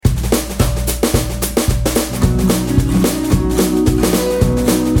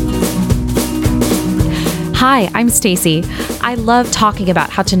Hi, I'm Stacy. I love talking about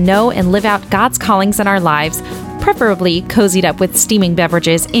how to know and live out God's callings in our lives, preferably cozied up with steaming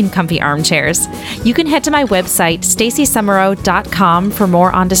beverages in comfy armchairs. You can head to my website, staceysumereau.com, for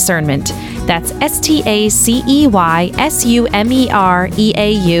more on discernment. That's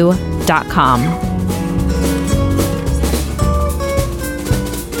STACEYSUMEREAU.com.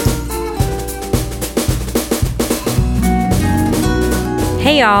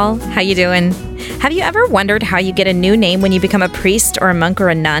 Hey y'all, how you doing? Have you ever wondered how you get a new name when you become a priest or a monk or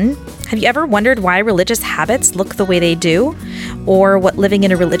a nun? Have you ever wondered why religious habits look the way they do? Or what living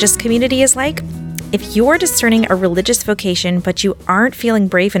in a religious community is like? If you're discerning a religious vocation, but you aren't feeling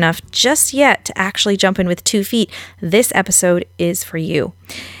brave enough just yet to actually jump in with 2 feet, this episode is for you.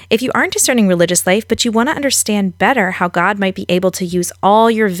 If you aren't discerning religious life, but you want to understand better how God might be able to use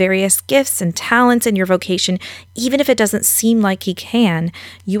all your various gifts and talents in your vocation, even if it doesn't seem like He can,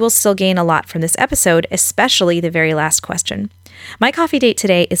 you will still gain a lot from this episode, especially the very last question. My coffee date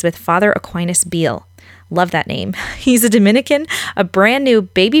today is with Father Aquinas Beale. Love that name. He's a Dominican, a brand new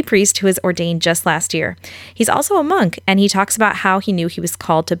baby priest who was ordained just last year. He's also a monk, and he talks about how he knew he was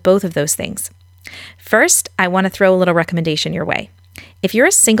called to both of those things. First, I want to throw a little recommendation your way. If you're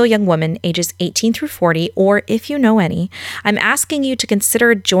a single young woman ages 18 through 40, or if you know any, I'm asking you to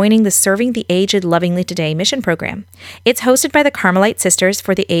consider joining the Serving the Aged Lovingly Today mission program. It's hosted by the Carmelite Sisters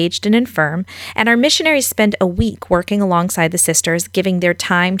for the Aged and Infirm, and our missionaries spend a week working alongside the sisters, giving their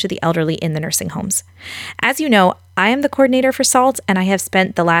time to the elderly in the nursing homes. As you know, I am the coordinator for SALT, and I have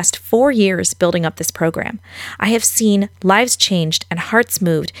spent the last 4 years building up this program. I have seen lives changed and hearts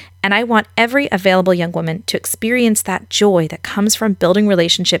moved, and I want every available young woman to experience that joy that comes from building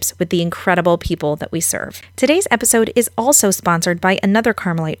relationships with the incredible people that we serve. Today's episode is also sponsored by another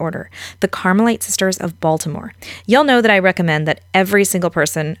Carmelite order, the Carmelite Sisters of Baltimore. You'll know that I recommend that every single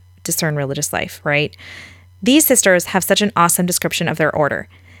person discern religious life, right? These sisters have such an awesome description of their order.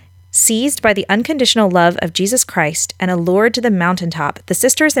 Seized by the unconditional love of Jesus Christ and allured to the mountaintop, the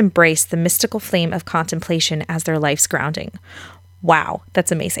sisters embrace the mystical flame of contemplation as their life's grounding. Wow,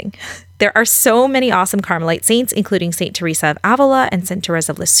 that's amazing. There are so many awesome Carmelite saints, including St. Teresa of Avila and St. Therese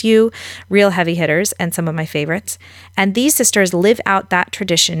of Lisieux, real heavy hitters and some of my favorites. And these sisters live out that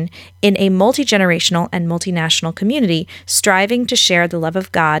tradition in a multi-generational and multinational community, striving to share the love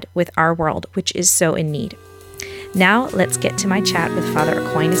of God with our world, which is so in need. Now, let's get to my chat with Father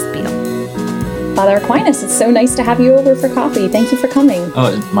Aquinas Beale. Father Aquinas, it's so nice to have you over for coffee. Thank you for coming.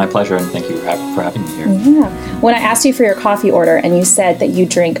 Oh, it's my pleasure, and thank you for having me here. Yeah. When I asked you for your coffee order and you said that you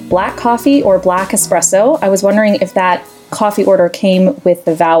drink black coffee or black espresso, I was wondering if that coffee order came with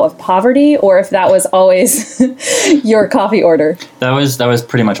the vow of poverty or if that was always your coffee order. That was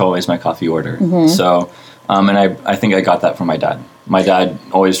pretty much always my coffee order. Mm-hmm. So, and I think I got that from my dad. My dad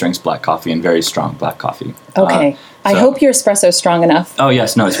always drinks black coffee and very strong black coffee. Okay. I hope your espresso is strong enough. Oh,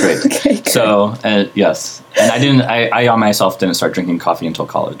 yes. No, it's great. Okay, good. So, yes. And I on myself didn't start drinking coffee until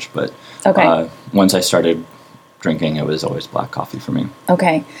college, but once I started drinking, it was always black coffee for me.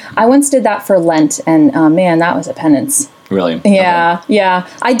 Okay. I once did that for Lent, and man, that was a penance. Really? Yeah, okay. Yeah.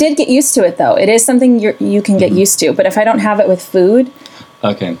 I did get used to it, though. It is something you can get used to, but if I don't have it with food...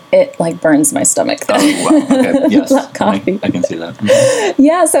 Okay. It burns my stomach. Oh, wow. Okay. Yes. Black coffee. I can see that. Mm-hmm.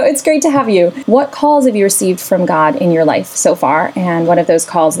 Yeah, so it's great to have you. What calls have you received from God in your life so far, and what have those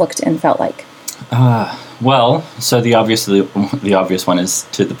calls looked and felt like? Well, so the obvious one is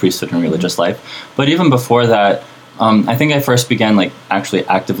to the priesthood and religious life. But even before that, I think I first began actually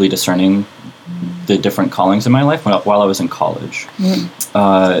actively discerning the different callings in my life while I was in college.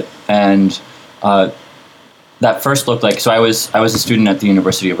 Mm-hmm. That first looked like, so I was a student at the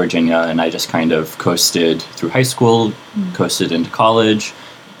University of Virginia, and I just kind of coasted through high school, coasted into college,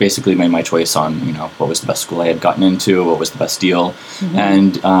 basically made my choice on, what was the best school I had gotten into, what was the best deal. Mm-hmm.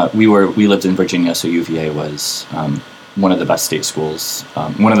 And we lived in Virginia, so UVA was one of the best state schools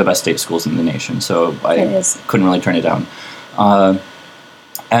in the nation. So I couldn't really turn it down.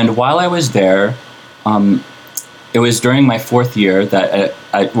 And while I was there, it was during my fourth year that,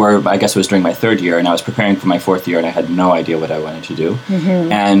 I guess it was during my third year, and I was preparing for my fourth year, and I had no idea what I wanted to do. Mm-hmm.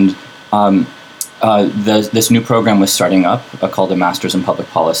 And this new program was starting up called the Masters in Public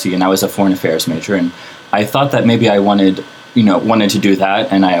Policy, and I was a foreign affairs major, and I thought that maybe I wanted to do that,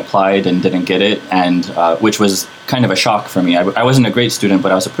 and I applied and didn't get it, and which was kind of a shock for me. I wasn't a great student,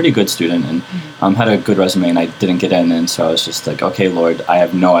 but I was a pretty good student, and had a good resume, and I didn't get in, and so I was just like, okay, Lord, I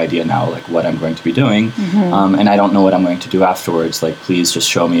have no idea now, what I'm going to be doing, and I don't know what I'm going to do afterwards. Please just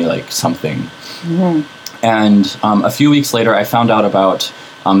show me something. Mm-hmm. And a few weeks later, I found out about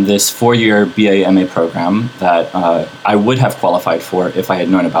this 4-year BA/MA program that I would have qualified for if I had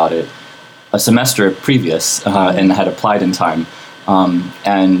known about it a semester previous and had applied in time.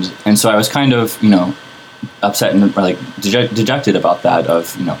 And so I was kind of, upset and like dejected about that,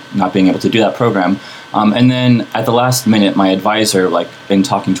 of, not being able to do that program. And then at the last minute, my advisor, like in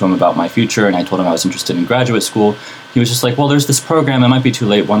talking to him about my future, and I told him I was interested in graduate school, he was just like, well, there's this program, it might be too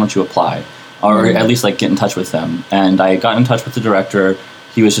late, why don't you apply? Or at least like get in touch with them. And I got in touch with the director.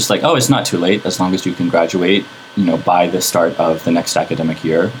 He was just like, oh, it's not too late. As long as you can graduate, by the start of the next academic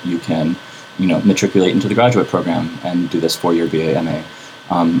year, you can, matriculate into the graduate program and do this 4-year BA MA.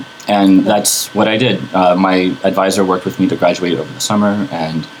 And that's what I did. My advisor worked with me to graduate over the summer,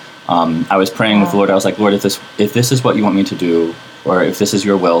 and I was praying with the Lord. I was like, Lord, if this is what you want me to do, or if this is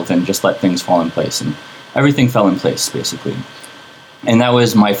your will, then just let things fall in place. And everything fell in place, basically. And that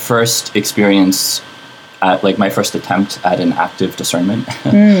was my first experience at, like, my first attempt at an active discernment,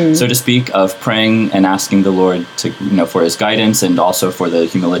 so to speak, of praying and asking the Lord to, for his guidance, and also for the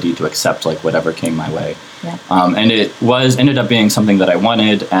humility to accept, like, whatever came my way. Yeah. And it ended up being something that I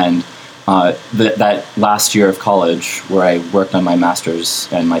wanted. And that last year of college, where I worked on my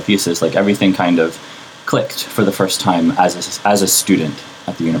master's and my thesis, like, everything kind of clicked for the first time as a student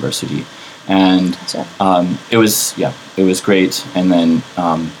at the university. And it was great. And then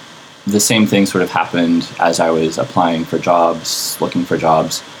the same thing sort of happened as I was applying for jobs, looking for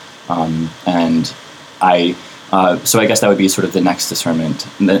jobs. And so I guess that would be sort of the next discernment,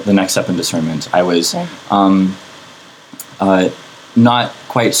 the next step in discernment. I was not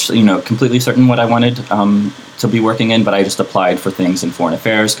quite, completely certain what I wanted to be working in, but I just applied for things in foreign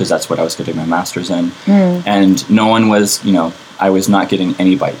affairs because that's what I was getting my master's in. And no one was, I was not getting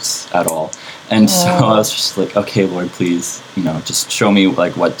any bites at all. And so I was just like, okay, Lord, please, just show me,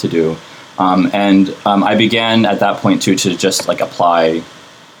 like, what to do. And I began at that point to just, like, apply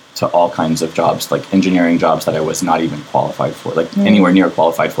to all kinds of jobs, like engineering jobs that I was not even qualified for, like anywhere near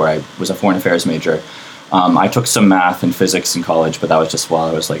qualified for. I was a foreign affairs major. I took some math and physics in college, but that was just while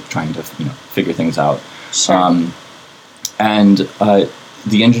I was, like, trying to, figure things out. Sure. And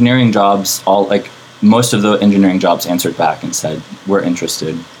the engineering jobs, most of the engineering jobs answered back and said, we're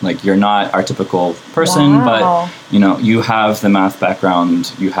interested. Like, you're not our typical person, but, you have the math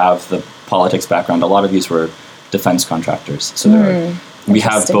background, you have the politics background. A lot of these were defense contractors. So we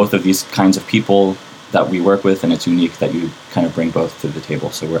have both of these kinds of people that we work with, and it's unique that you kind of bring both to the table.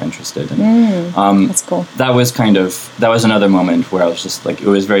 So we're interested. And that's cool. That was another moment where I was just like, it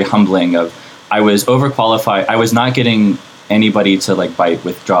was very humbling. I was overqualified. I was not getting anybody to, like, bite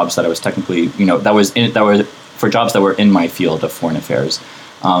with jobs that I was technically, that were for jobs that were in my field of foreign affairs.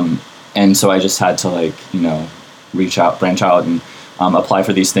 And so I just had to, like, branch out and apply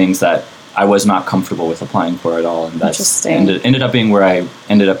for these things that I was not comfortable with applying for at all. And that's ended up being where I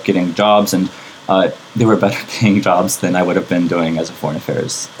ended up getting jobs, and they were better paying jobs than I would have been doing as a foreign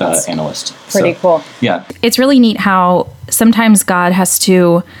affairs analyst. Pretty cool. Yeah. It's really neat how sometimes God has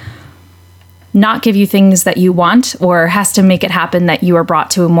to not give you things that you want, or has to make it happen that you are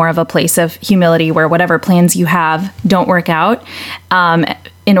brought to more of a place of humility where whatever plans you have don't work out,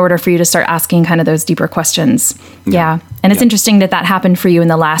 in order for you to start asking kind of those deeper questions. Yeah. And it's interesting that happened for you in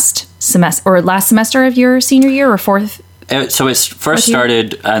the last semester of your senior year, or fourth? So it first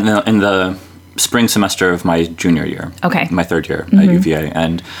started in the spring semester of my junior year. Okay. My third year at UVA.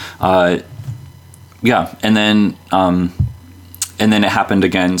 And and then it happened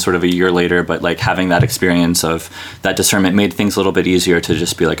again sort of a year later, but, like, having that experience of that discernment made things a little bit easier to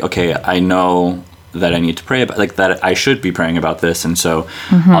just be like, okay, I know that I need to pray about, like, that I should be praying about this. And so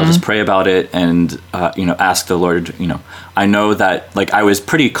I'll just pray about it and, ask the Lord, I know that, like, I was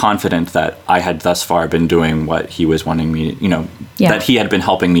pretty confident that I had thus far been doing what he was wanting me, that he had been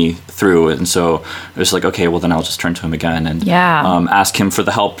helping me through. And so it was like, okay, well, then I'll just turn to him again and ask him for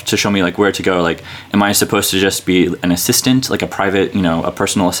the help to show me, like, where to go. Like, am I supposed to just be an assistant, like a private, a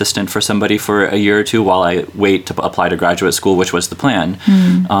personal assistant for somebody for a year or two while I wait to apply to graduate school, which was the plan?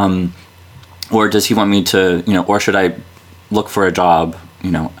 Or does he want me to, or should I look for a job,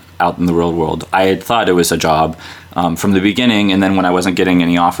 out in the real world? I had thought it was a job from the beginning. And then when I wasn't getting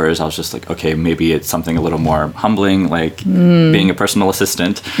any offers, I was just like, okay, maybe it's something a little more humbling, like being a personal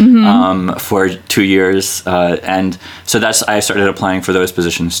assistant for 2 years. And so I started applying for those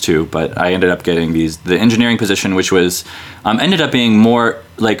positions too. But I ended up getting the engineering position, which was ended up being more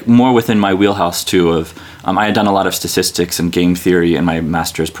within my wheelhouse too of, I had done a lot of statistics and game theory in my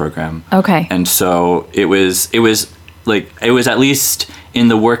master's program. Okay. And so it was at least in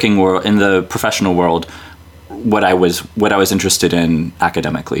the working world, in the professional world, what I was interested in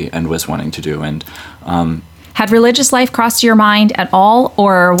academically and was wanting to do. And had religious life crossed your mind at all,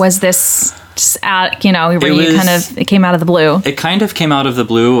 or was this just out, it came out of the blue? It kind of came out of the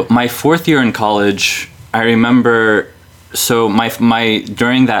blue. My fourth year in college, I remember. So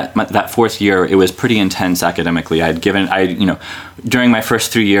during that fourth year, it was pretty intense academically. During my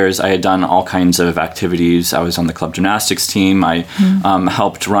first 3 years, I had done all kinds of activities. I was on the club gymnastics team. I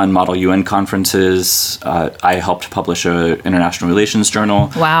helped run Model UN conferences. I helped publish a international relations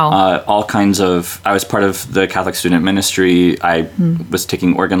journal. Wow. I was part of the Catholic student ministry. I was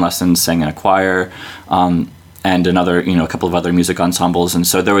taking organ lessons, sang in a choir, and a couple of other music ensembles. And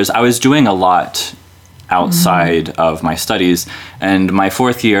so I was doing a lot outside of my studies. And my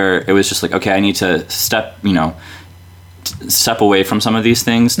fourth year, it was just like, okay, I need to step away from some of these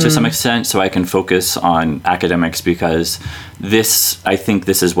things to some extent so I can focus on academics, because I think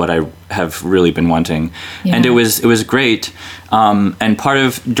this is what I have really been wanting. Yeah. And it was great. And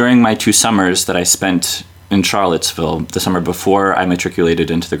during my 2 summers that I spent in Charlottesville, the summer before I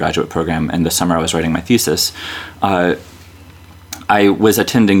matriculated into the graduate program and the summer I was writing my thesis, I was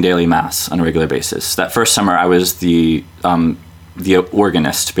attending daily mass on a regular basis. That first summer, I was the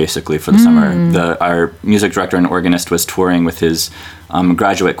organist, basically, for the summer. Our music director and organist was touring with his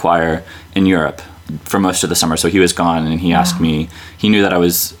graduate choir in Europe for most of the summer. So he was gone, and he asked me, he knew that I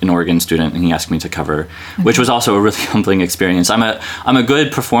was an organ student, and he asked me to cover, which was also a really humbling experience. I'm a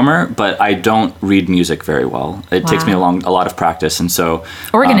good performer, but I don't read music very well. It takes me a lot of practice, and so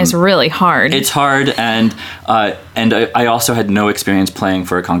organ is really hard. It's hard, and I also had no experience playing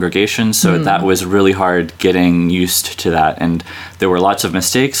for a congregation, so that was really hard getting used to that. And there were lots of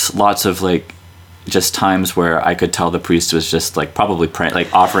mistakes, lots of just times where I could tell the priest was just probably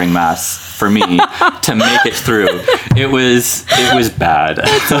offering mass for me to make it through. It was bad.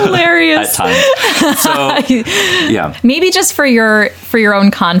 That's hilarious. At times. So yeah. Maybe just for your own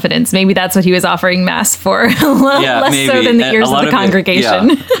confidence. Maybe that's what he was offering mass for. Less maybe. So than the ears of the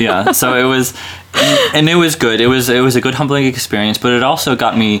congregation. Yeah. So it was. And it was good. It was a good humbling experience, but it also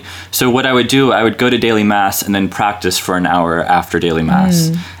got me. So what I would do, I would go to daily mass and then practice for an hour after daily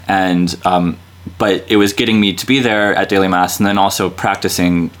mass, and but it was getting me to be there at daily mass and then also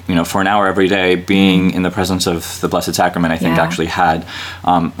practicing, for an hour every day, being in the presence of the Blessed Sacrament. I think actually had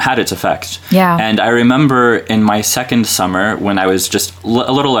its effect. Yeah. And I remember in my second summer, when I was just a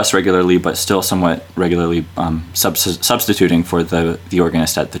little less regularly, but still somewhat regularly substituting for the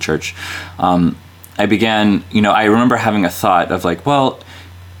organist at the church, I began. I remember having a thought of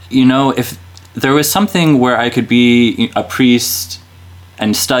if there was something where I could be a priest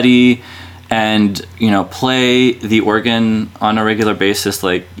and study and play the organ on a regular basis,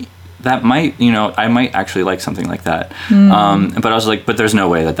 that might I might actually like something like that. But I was but there's no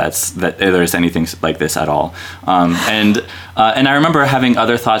way that there's anything like this at all. And I remember having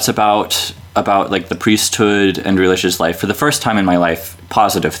other thoughts about the priesthood and religious life for the first time in my life,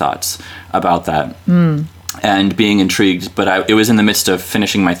 positive thoughts about that. And being intrigued, but it was in the midst of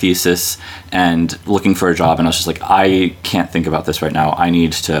finishing my thesis and looking for a job, and I was just I can't think about this right now. I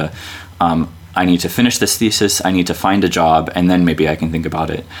need to finish this thesis. I need to find a job, and then maybe I can think about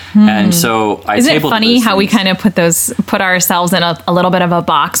it. And so I Isn't it funny how we kind of put ourselves in a little bit of a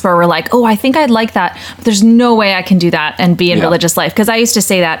box where we're like, oh, I think I'd like that, but there's no way I can do that and be in religious life. Because I used to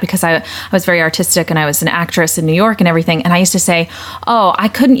say that because I was very artistic and I was an actress in New York and everything. And I used to say, oh, I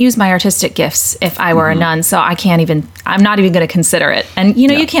couldn't use my artistic gifts if I were a nun. So I'm not even going to consider it. And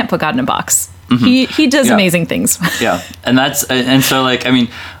you can't put God in a box. He does amazing things. Yeah. And so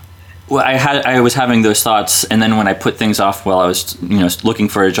I was having those thoughts, and then when I put things off while I was, looking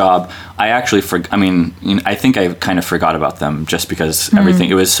for a job, I actually I think I kind of forgot about them just because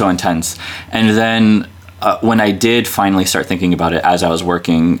it was so intense. And then when I did finally start thinking about it as I was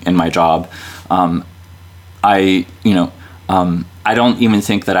working in my job, I don't even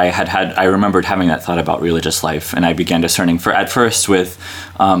think that I remembered having that thought about religious life, and I began discerning at first with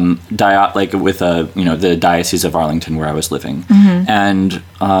the Diocese of Arlington where I was living,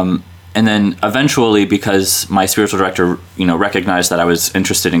 and then eventually, because my spiritual director, recognized that I was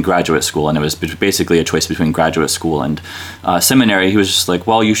interested in graduate school, and it was basically a choice between graduate school and seminary, he was just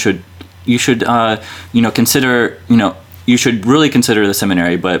well, you should consider, you should really consider the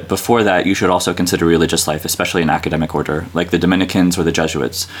seminary, but before that, you should also consider religious life, especially an academic order, like the Dominicans or the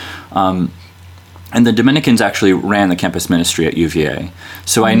Jesuits. And the Dominicans actually ran the campus ministry at UVA.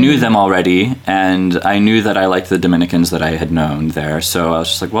 So I knew them already, and I knew that I liked the Dominicans that I had known there. So I was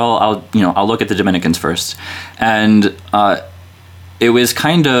just I'll look at the Dominicans first. And it was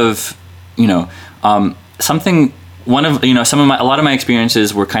kind of, something a lot of my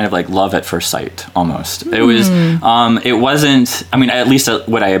experiences were kind of like love at first sight almost. It wasn't, I mean, at least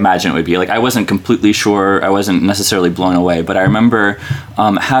what I imagine it would be. Like, I wasn't completely sure, I wasn't necessarily blown away, but I remember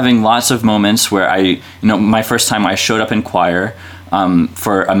having lots of moments where my first time I showed up in choir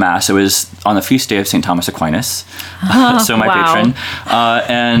for a mass. It was on the feast day of St. Thomas Aquinas, so my patron,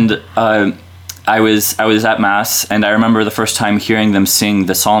 and I was at mass, and I remember the first time hearing them sing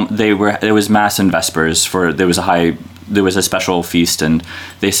the psalm. It was mass and vespers there was a special feast, and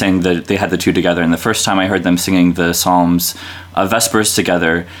they had the two together. And the first time I heard them singing the psalms, vespers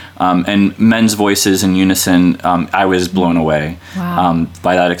together, and men's voices in unison, I was blown away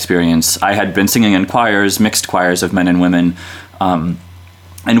by that experience. I had been singing in choirs, mixed choirs of men and women, and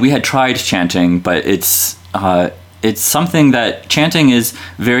we had tried chanting, but it's something that chanting is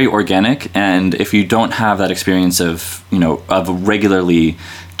very organic, and if you don't have that experience of regularly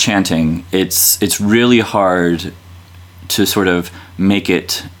chanting, it's really hard to sort of make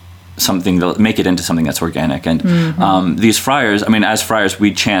it into something that's organic. And these friars, I mean, as friars,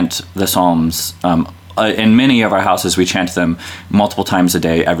 we chant the Psalms. In many of our houses, we chant them multiple times a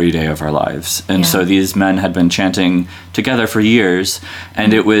day, every day of our lives. And so these men had been chanting together for years,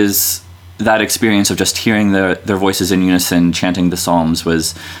 and it was that experience of just hearing their voices in unison chanting the Psalms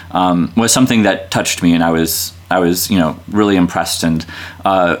was something that touched me, and I was really impressed and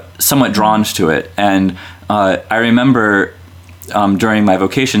somewhat drawn to it. And I remember during my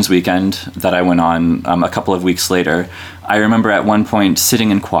vocations weekend that I went on a couple of weeks later, I remember at one point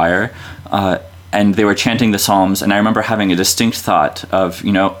sitting in choir, and they were chanting the Psalms, and I remember having a distinct thought of,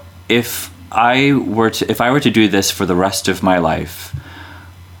 if I were to do this for the rest of my life,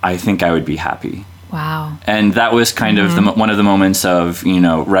 I think I would be happy. Wow. And that was kind of one of the moments of,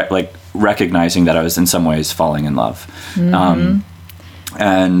 recognizing that I was in some ways falling in love. And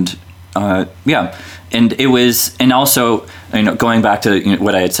it was, and also, going back to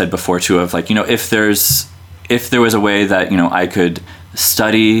what I had said before too, of like, if there was a way that, I could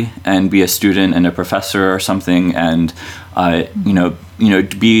study and be a student and a professor or something, and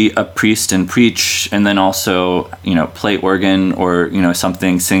be a priest and preach, and then also play organ or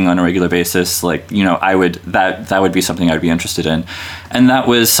something, sing on a regular basis, like that would be something I'd be interested in. And that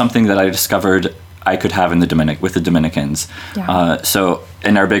was something that I discovered I could have with the Dominicans. So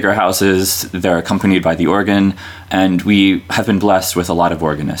in our bigger houses, they're accompanied by the organ, and we have been blessed with a lot of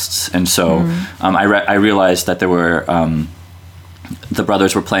organists. And so I realized that there were the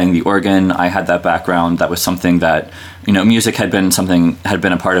brothers were playing the organ. I had that background. That was something that, music had been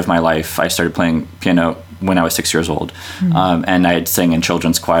a part of my life. I started playing piano when I was 6 years old, and I had sang in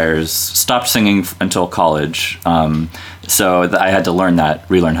children's choirs. Stopped singing until college, so I had to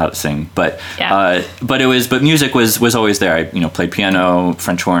relearn how to sing. But music was always there. I played piano,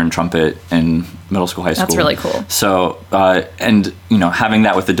 French horn, trumpet in middle school, high school. That's really cool. So and having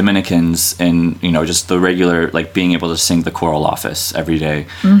that with the Dominicans, and just the regular, like, being able to sing the choral office every day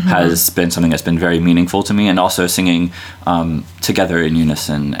has been something that's been very meaningful to me. And also singing together in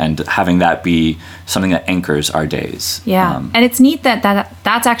unison, and having that be something that anchors our days. And it's neat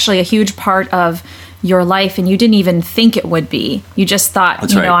that's actually a huge part of your life, and you didn't even think it would be. You just thought,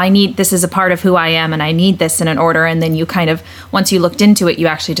 this is a part of who I am, and I need this in an order. And then you kind of, once you looked into it, you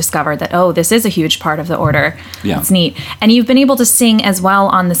actually discovered that, this is a huge part of the order. Yeah. It's neat. And you've been able to sing as well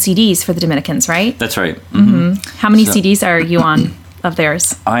on the CDs for the Dominicans, right? That's right. How many CDs are you on of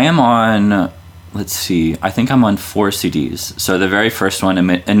theirs? I am on, let's see, I think I'm on 4 CDs. So the very first one,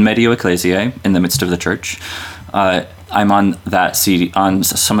 In Medio Ecclesiae, In the Midst of the Church, I'm on that CD, on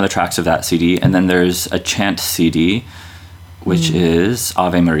some of the tracks of that CD, and then there's a chant CD, which is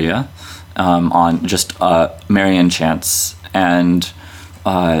Ave Maria, on just Marian chants, and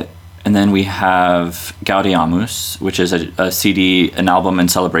then we have Gaudeamus, which is a CD, an album in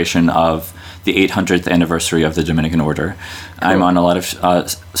celebration of the 800th anniversary of the Dominican Order. Cool. I'm on a lot of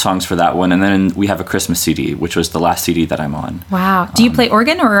songs for that one. And then we have a Christmas CD, which was the last CD that I'm on. Wow. Do you play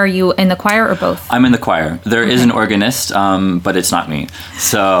organ, or are you in the choir, or both? I'm in the choir. There is an organist, but it's not me.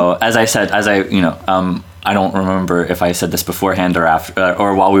 So as I said, I don't remember if I said this beforehand or after,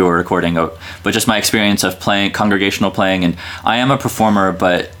 or while we were recording, but just my experience of playing, congregational playing. And I am a performer,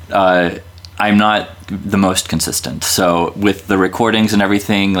 but I'm not the most consistent. So with the recordings and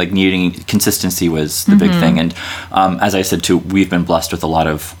everything, like, needing consistency was the big thing. And as I said too, we've been blessed with a lot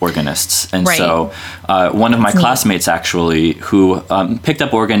of organists. And so one of my classmates actually, who picked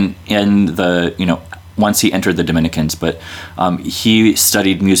up organ in the, once he entered the Dominicans, but he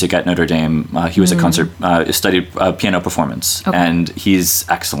studied music at Notre Dame. He was studied piano performance, and he's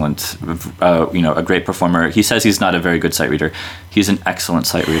excellent. A great performer. He says he's not a very good sight reader. He's an excellent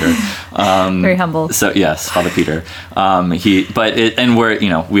sight reader. Very humble. So yes, Father Peter.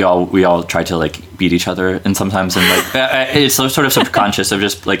 We all try to like beat each other, and sometimes it's sort of subconscious of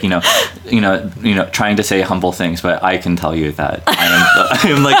just like trying to say humble things. But I can tell you that I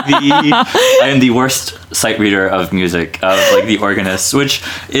am the worst sight reader of music, of like the organist, which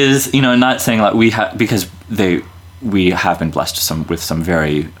is not saying like we have been blessed with some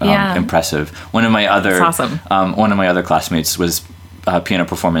very impressive. One of my other classmates was piano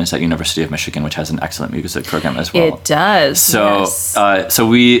performance at University of Michigan, which has an excellent music program as well. It does. So yes. So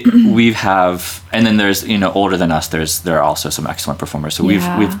we have, and then there's older than us. There are also some excellent performers. So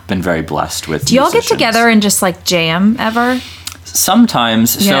we've been very blessed with. Do y'all get together and just like jam ever?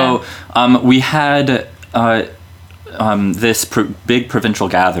 Sometimes. Yeah. So we had this big provincial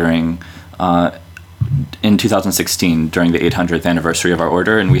gathering in 2016 during the 800th anniversary of our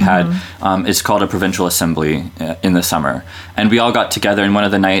order, and we had it's called a provincial assembly in the summer, and we all got together, and one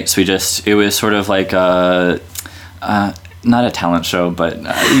of the nights it was sort of like not a talent show, but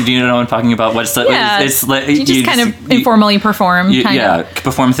do you know what I'm talking about? What's the? Yeah, it's like you just kind of informally perform.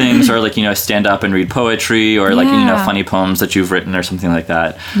 Perform things, or like stand up and read poetry, or like funny poems that you've written, or something like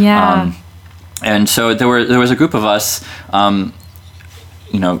that. Yeah. And so there was a group of us,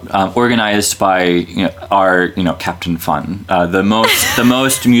 organized by our Captain Fun, the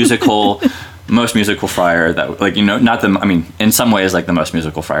most musical friar that in some ways like the most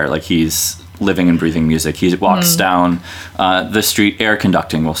musical friar, like he's living and breathing music. He walks down the street air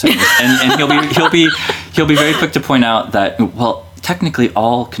conducting, we'll say, and he'll be very quick to point out that technically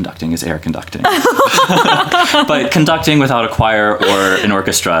all conducting is air conducting, but conducting without a choir or an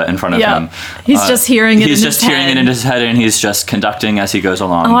orchestra in front of him. He's just hearing it in his head, and he's just conducting as he goes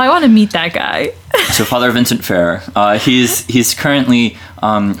along. Oh, I want to meet that guy. So Father Vincent Fair, he's currently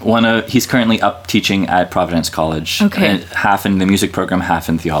he's currently up teaching at Providence College. Okay. Half in the music program, half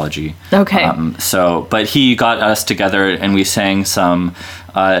in theology. Okay. But he got us together and we sang some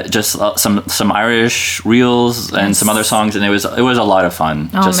Irish reels and some other songs, and it was a lot of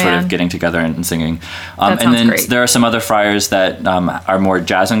fun. Sort of getting together and singing. And then great. there are some other friars that are more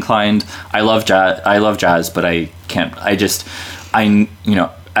jazz inclined. I love jazz, but I can't.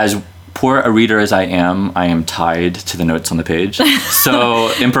 As poor a reader as I am tied to the notes on the page. So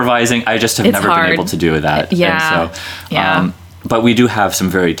improvising, I just have never been able to do that. Yeah. And so, but we do have some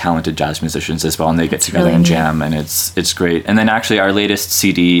very talented jazz musicians as well, and they get together and jam, and it's great. And then actually our latest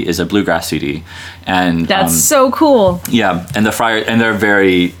CD is a bluegrass CD, and that's so cool. Yeah, and they're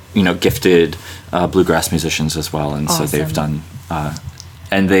very gifted bluegrass musicians as well, and awesome. So they've done,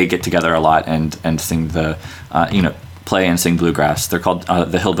 and they get together a lot and sing the play and sing bluegrass. They're called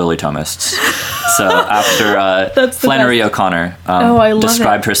the Hillbilly Thomists. So after Flannery O'Connor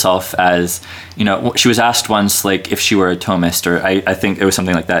described herself as, she was asked once, like, if she were a Thomist, or I think it was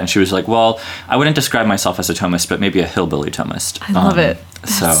something like that, and she was like, well, I wouldn't describe myself as a Thomist, but maybe a Hillbilly Thomist. I love it.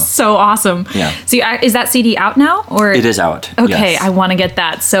 So awesome. Yeah. So is that CD out now, or it is out? Okay, yes. I want to get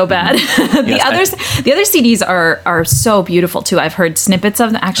that so bad. The other CDs are so beautiful too. I've heard snippets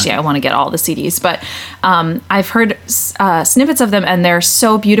of them. Actually, I want to get all the CDs, but I've heard snippets of them, and they're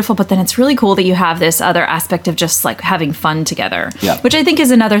so beautiful. But then it's really cool that you have this other aspect of just like having fun together, which I think is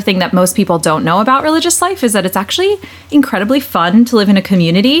another thing that most people don't know about religious life, is that it's actually incredibly fun to live in a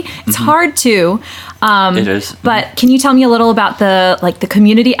community. It's hard too. It is. But can you tell me a little about the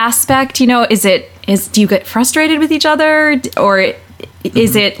community aspect? Do you get frustrated with each other, or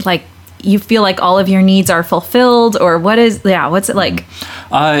is it like you feel like all of your needs are fulfilled, or what's it like?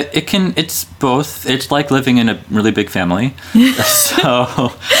 It's both. It's like living in a really big family.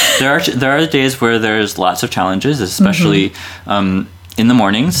 So there are days where there's lots of challenges, especially in the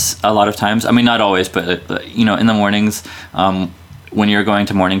mornings. A lot of times, I mean, not always, but in the mornings, when you're going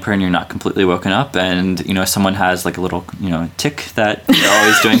to morning prayer and you're not completely woken up, and someone has like a little tick that they're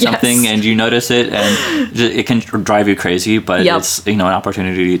always doing something, and you notice it, and it can drive you crazy, but it's an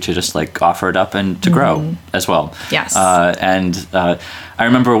opportunity to just like offer it up and to grow as well. Yes. I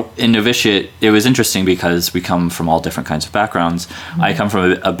remember in novitiate, it was interesting because we come from all different kinds of backgrounds. I come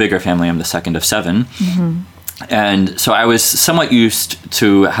from a bigger family. I'm the second of 7. And so I was somewhat used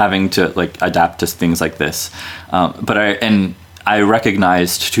to having to like adapt to things like this, but I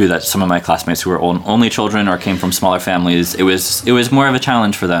recognized too that some of my classmates who were only children or came from smaller families, it was more of a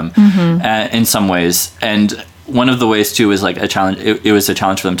challenge for them in some ways. And one of the ways too is like a challenge. It was a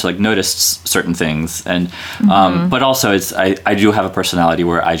challenge for them to like notice certain things, and but also I do have a personality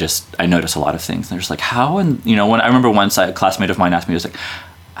where I notice a lot of things. And they're just like, how? And when I remember once a classmate of mine asked me, he was like,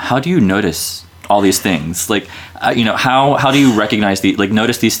 how do you notice all these things? Like, how do you recognize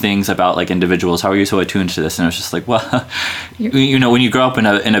notice these things about like individuals? How are you so attuned to this? And I was just like, well, when you grow up in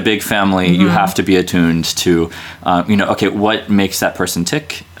a big family, you have to be attuned to, okay, what makes that person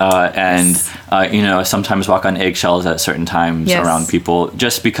tick, and sometimes walk on eggshells at certain times around people,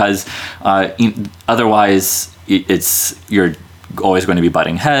 just because otherwise you're always going to be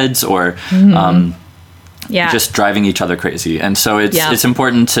butting heads or. Just driving each other crazy. And so it's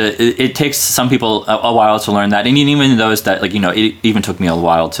important it takes some people a while to learn that. And even those that it even took me a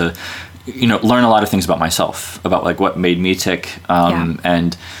while to, learn a lot of things about myself, about like what made me tick.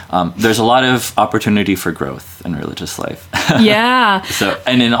 And there's a lot of opportunity for growth in religious life. Yeah. So,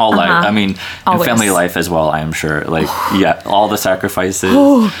 and in all life, I mean, in family life as well, I'm sure, like, all the sacrifices.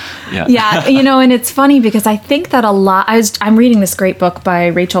 Yeah. And it's funny because I think that a lot, I'm reading this great book by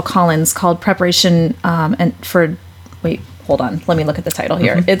Rachel Collins called Preparation, hold on. Let me look at the title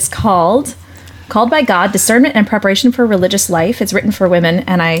here. It's Called by God, Discernment and Preparation for Religious Life. It's written for women,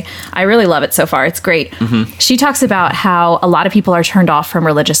 and I really love it so far. It's great. She talks about how a lot of people are turned off from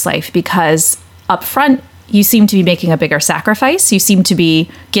religious life because up front, you seem to be making a bigger sacrifice. You seem to be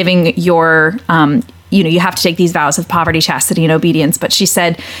giving your, you have to take these vows of poverty, chastity, and obedience. But she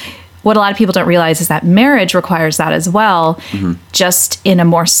said, what a lot of people don't realize is that marriage requires that as well, just in a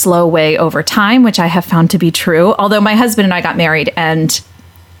more slow way over time, which I have found to be true. Although my husband and I got married and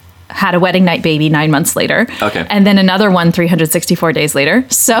had a wedding night baby 9 months later. Okay. And then another one 364 days later.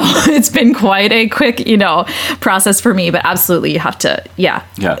 So it's been quite a quick, process for me. But absolutely, you have to,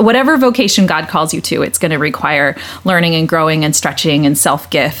 whatever vocation God calls you to, it's going to require learning and growing and stretching and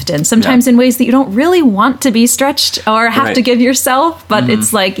self-gift. And sometimes in ways that you don't really want to be stretched or have to give yourself. But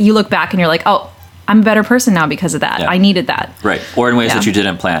it's like you look back and you're like, oh, I'm a better person now because of that. I needed that. Right. Or in ways that you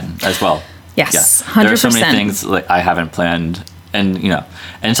didn't plan as well. Yes, 100%. There are so many things like I haven't planned. And,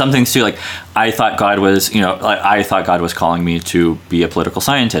 and some things too, like I thought God was calling me to be a political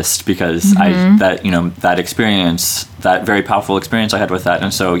scientist because that experience, that very powerful experience I had with that.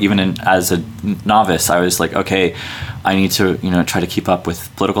 And so even as a novice, I was like, okay, I need to, try to keep up with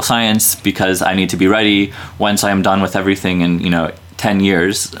political science because I need to be ready once I am done with everything and, 10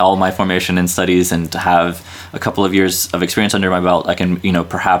 years, all my formation and studies, and to have a couple of years of experience under my belt, I can,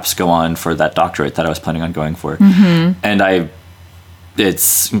 perhaps go on for that doctorate that I was planning on going for. And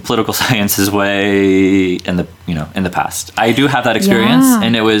it's political science's way in the past. I do have that experience,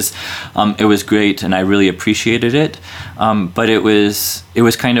 and it was great, and I really appreciated it. But it was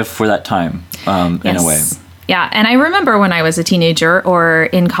kind of for that time, in a way. Yeah, and I remember when I was a teenager or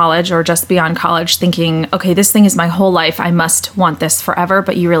in college or just beyond college thinking, okay, this thing is my whole life. I must want this forever,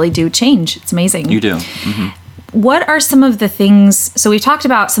 but you really do change. It's amazing. You do. What are some of the things, so we've talked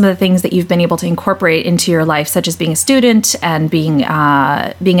about some of the things that you've been able to incorporate into your life, such as being a student and being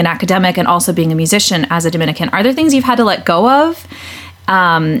an academic and also being a musician as a Dominican. Are there things you've had to let go of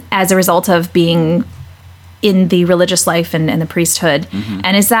as a result of being in the religious life and the priesthood?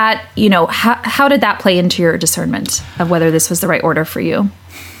 And is that, how did that play into your discernment of whether this was the right order for you?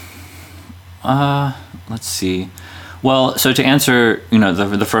 Let's see. Well, so to answer,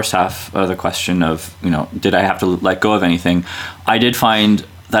 the first half of the question of, did I have to let go of anything? I did find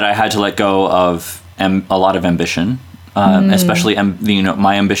that I had to let go of a lot of ambition, especially,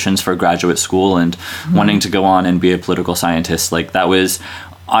 my ambitions for graduate school and wanting to go on and be a political scientist. Like that was,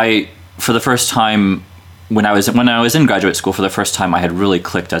 for the first time, when I was in graduate school, for the first time, I had really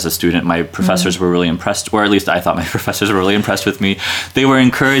clicked as a student. My professors were really impressed, or at least I thought my professors were really impressed with me. They were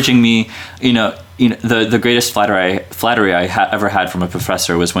encouraging me. The greatest flattery I ever had from a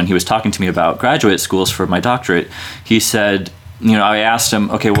professor was when he was talking to me about graduate schools for my doctorate. He said, I asked him,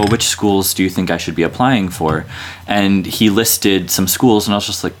 okay, well, which schools do you think I should be applying for? And he listed some schools, and I was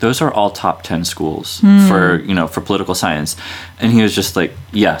just like, those are all top 10 schools for political science. And he was just like,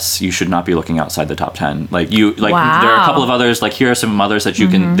 yes, you should not be looking outside the top 10. Wow. There are a couple of others, like here are some others that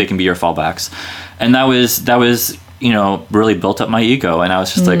they can be your fallbacks. And that was really built up my ego. And I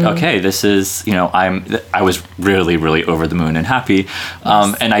was just like, okay, this is, I was really, really over the moon and happy.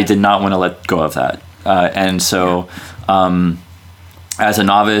 And I did not want to let go of that. And so, as a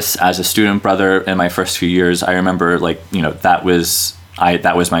novice, as a student brother in my first few years, I remember that was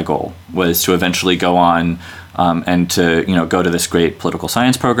my goal, was to eventually go on and to go to this great political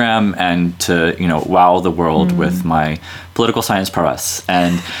science program and to wow the world with my political science prowess.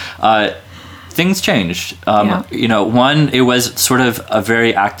 And things changed. Yeah. You know, one, it was sort of a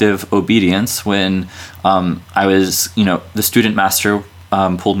very active obedience when I was, you know, the student master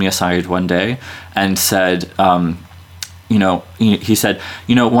pulled me aside one day and said, you know, he said,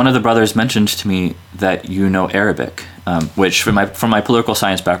 you know, one of the brothers mentioned to me that you know Arabic, which from my political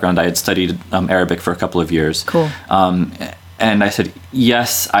science background, I had studied Arabic for a couple of years. Cool. And I said,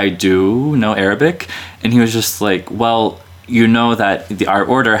 yes, I do know Arabic. And he was just like, well, you know that our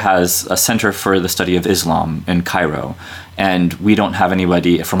order has a center for the study of Islam in Cairo, and we don't have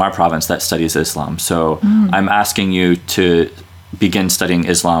anybody from our province that studies Islam. So I'm asking you to begin studying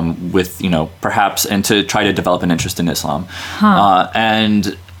Islam with, you know, perhaps, and to try to develop an interest in Islam.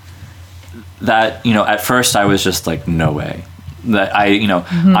 And that, you know, at first I was just like, no way. That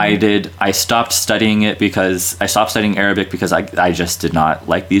I stopped studying it because I stopped studying Arabic because I just did not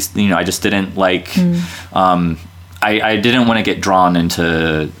like these, you know, I just didn't like, I didn't want to get drawn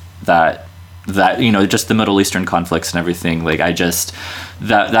into that, you know, just the Middle Eastern conflicts and everything. Like I just,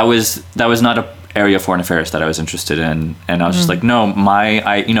 that was not a area of foreign affairs that I was interested in. And I was just like, no,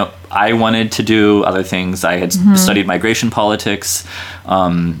 I wanted to do other things. I had studied migration politics,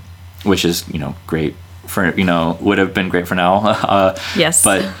 which is, you know, great for, you know, would have been great for now. Yes.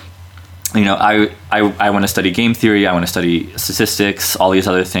 But, you know, I want to study game theory. I want to study statistics, all these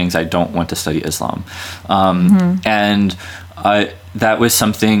other things. I don't want to study Islam. And that was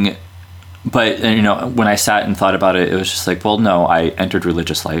something, but, you know, when I sat and thought about it, it was just like, well, no, I entered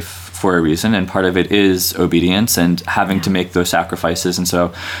religious life for a reason. And part of it is obedience and having to make those sacrifices. And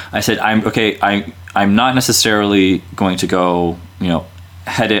so I said, I'm not necessarily going to go, you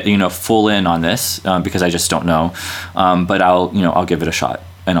know, full in on this because I just don't know. But I'll give it a shot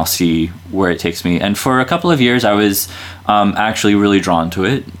and I'll see where it takes me. And for a couple of years, I was actually really drawn to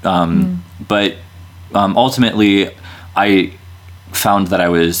it. But ultimately, I found that I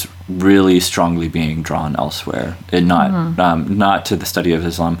was really strongly being drawn elsewhere, and not to the study of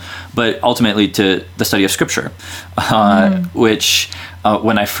Islam, but ultimately to the study of Scripture, which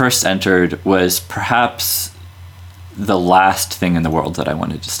when I first entered was perhaps the last thing in the world that I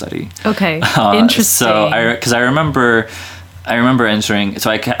wanted to study. Okay, interesting. So because I remember entering. So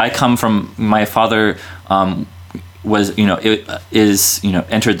I come from, my father was, you know,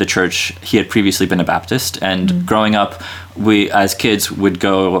 entered the church. He had previously been a Baptist, and growing up, we as kids would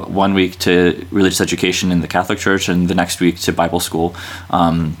go 1 week to religious education in the Catholic Church, and the next week to Bible school.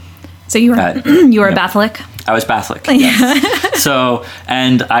 So you were you were a Catholic? I was Catholic. Yes. So,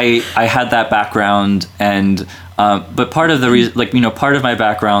 and I had that background, and but part of the reason, like, you know, part of my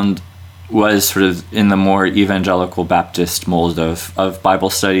background was sort of in the more evangelical Baptist mold of Bible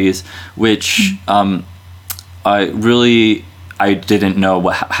studies, which I didn't know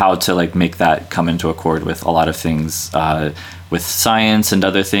how to like make that come into accord with a lot of things, with science and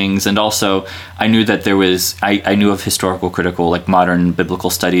other things. And also I knew that there was, I knew of historical critical, like modern biblical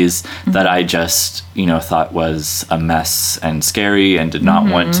studies that I just, you know, thought was a mess and scary and did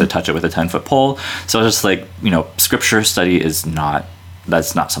not want to touch it with a 10-foot pole. So I was just like, you know, scripture study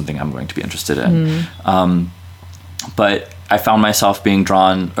that's not something I'm going to be interested in. But I found myself being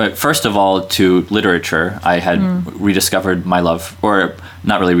drawn, first of all, to literature. I had rediscovered my love, or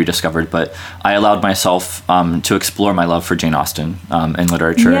not really rediscovered, but I allowed myself to explore my love for Jane Austen in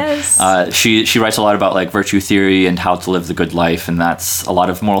literature. Yes. She writes a lot about like virtue theory and how to live the good life, and that's a lot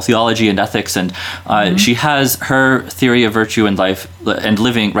of moral theology and ethics. And she has her theory of virtue and life and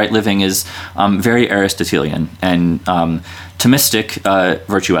right living is very Aristotelian and Thomistic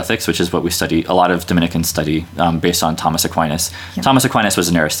virtue ethics, which is what we study. A lot of Dominicans study based on Thomas Aquinas. Yep. Thomas Aquinas was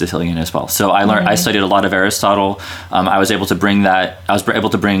an Aristotelian as well. So I learned. I studied a lot of Aristotle. I was able to bring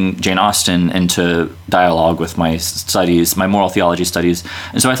Jane Austen into dialogue with my studies, my moral theology studies.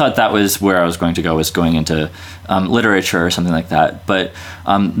 And so I thought that was where I was going to go, was going into literature or something like that. But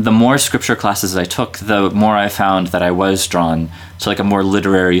the more scripture classes I took, the more I found that I was drawn to like a more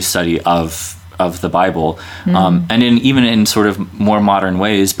literary study of the Bible, and even in sort of more modern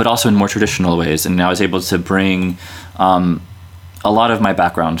ways, but also in more traditional ways. And I was able to bring a lot of my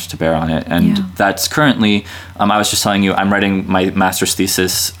background to bear on it. And that's currently, I was just telling you, I'm writing my master's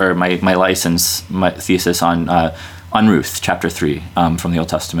thesis, or my thesis on Ruth, chapter 3 from the Old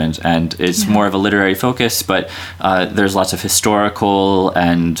Testament. And it's more of a literary focus, but there's lots of historical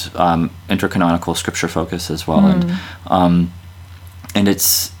and intercanonical scripture focus as well. And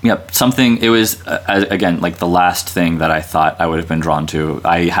it's something. It was again like the last thing that I thought I would have been drawn to.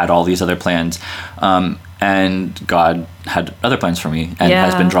 I had all these other plans, and God had other plans for me, and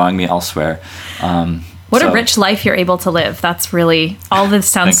has been drawing me elsewhere. What a rich life you're able to live. That's really, all this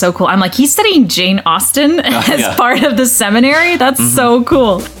sounds so cool. I'm like, he's studying Jane Austen as part of the seminary. That's so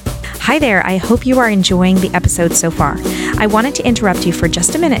cool. Hi there, I hope you are enjoying the episode so far. I wanted to interrupt you for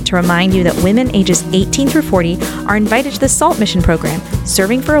just a minute to remind you that women ages 18 through 40 are invited to the SALT mission program,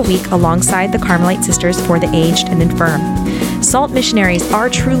 serving for a week alongside the Carmelite Sisters for the Aged and Infirm. SALT missionaries are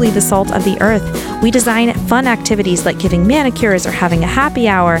truly the salt of the earth. We design fun activities like giving manicures or having a happy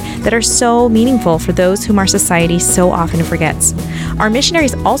hour that are so meaningful for those whom our society so often forgets. Our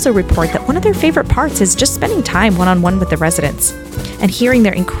missionaries also report that one of their favorite parts is just spending time one-on-one with the residents and hearing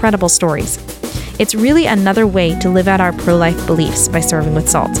their incredible stories. It's really another way to live out our pro-life beliefs by serving with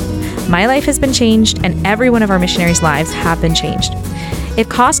SALT. My life has been changed, and every one of our missionaries' lives have been changed. If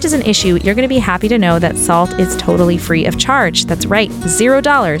cost is an issue, you're going to be happy to know that SALT is totally free of charge. That's right,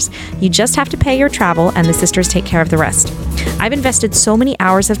 $0. You just have to pay your travel, and the sisters take care of the rest. I've invested so many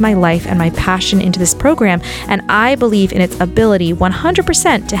hours of my life and my passion into this program, and I believe in its ability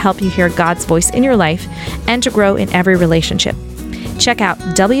 100% to help you hear God's voice in your life and to grow in every relationship. Check out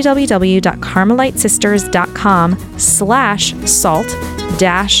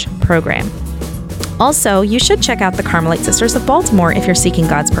www.carmelitesisters.com/salt-program. Also, you should check out the Carmelite Sisters of Baltimore if you're seeking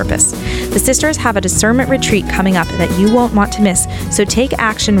God's purpose. The sisters have a discernment retreat coming up that you won't want to miss, so take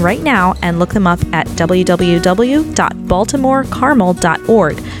action right now and look them up at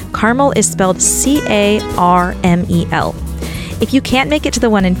www.baltimorecarmel.org. Carmel is spelled Carmel. If you can't make it to the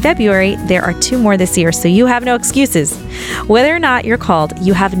one in February, there are 2 more this year, so you have no excuses. Whether or not you're called,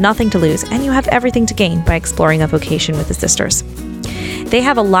 you have nothing to lose, and you have everything to gain by exploring a vocation with the sisters. They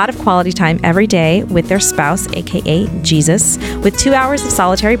have a lot of quality time every day with their spouse, aka Jesus, with 2 hours of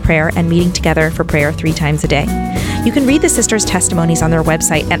solitary prayer and meeting together for prayer 3 times a day. You can read the sisters' testimonies on their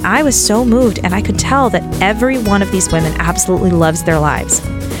website, and I was so moved, and I could tell that every one of these women absolutely loves their lives.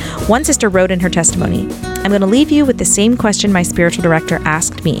 One sister wrote in her testimony, "I'm going to leave you with the same question my spiritual director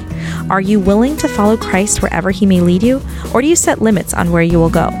asked me. Are you willing to follow Christ wherever he may lead you, or do you set limits on where you will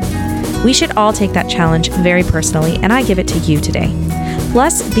go?" We should all take that challenge very personally, and I give it to you today.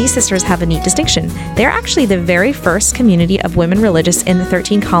 Plus, these sisters have a neat distinction. They're actually the very first community of women religious in the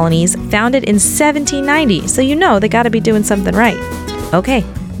 13 colonies, founded in 1790, so you know they got to be doing something right. Okay,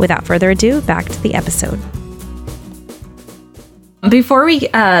 without further ado, back to the episode. Before we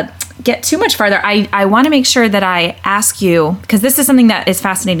get too much farther, I want to make sure that I ask you, because this is something that is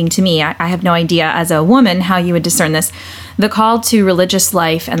fascinating to me. I have no idea as a woman how you would discern this. The call to religious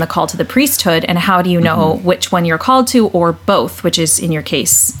life and the call to the priesthood, and how do you know which one you're called to, or both, which is in your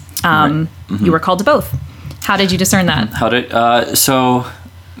case. You were called to both. How did you discern that?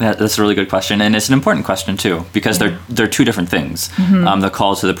 That's a really good question, and it's an important question too, because they're 2 different things. The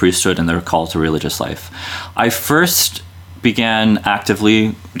call to the priesthood and the call to religious life. I first began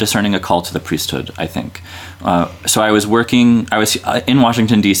actively discerning a call to the priesthood, I think. So I was in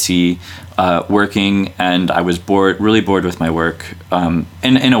Washington, D.C., working, and I was really bored with my work.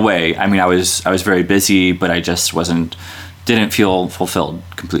 In a way, I mean, I was very busy, but I just didn't feel fulfilled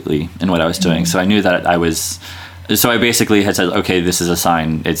completely in what I was doing. So I knew that so I basically had said, okay, this is a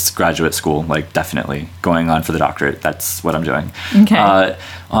sign. It's graduate school, like definitely going on for the doctorate. That's what I'm doing. Okay.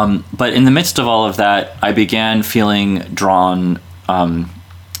 But in the midst of all of that, I began feeling drawn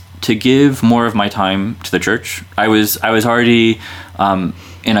to give more of my time to the church. I was already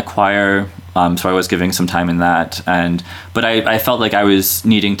in a choir, so I was giving some time in that. But I felt like I was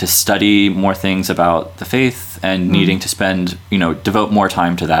needing to study more things about the faith and needing to devote more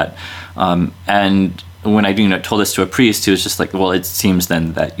time to that. And when I told this to a priest, he was just like, well, it seems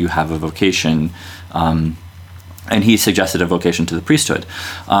then that you have a vocation. And he suggested a vocation to the priesthood,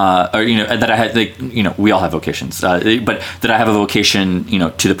 that I had, we all have vocations, but that I have a vocation,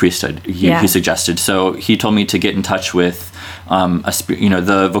 to the priesthood. He suggested. So he told me to get in touch with,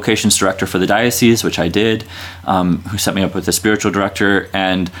 the vocations director for the diocese, which I did, who set me up with the spiritual director,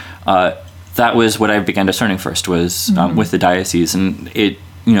 and that was what I began discerning first was with the diocese, and it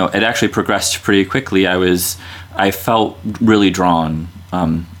actually progressed pretty quickly. I felt really drawn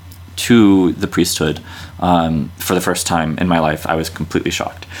to the priesthood for the first time in my life. I was completely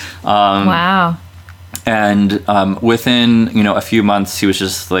shocked. Wow. And within a few months, he was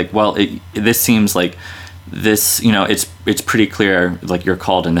just like, well, this seems like this, it's pretty clear, like you're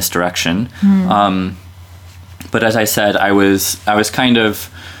called in this direction. But as I said, I was kind of,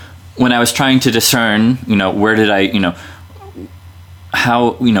 when I was trying to discern, where did I,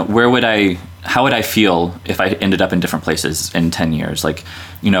 how would I feel if I ended up in different places in 10 years? Like,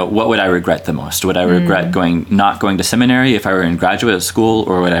 what would I regret the most? Would I regret not going to seminary if I were in graduate school,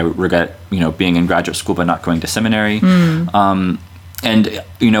 or would I regret, being in graduate school but not going to seminary? And,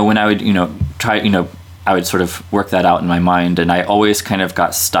 when I would, try, I would sort of work that out in my mind, and I always kind of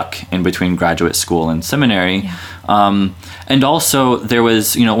got stuck in between graduate school and seminary. And also there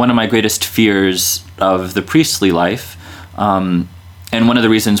was, one of my greatest fears of the priestly life, and one of the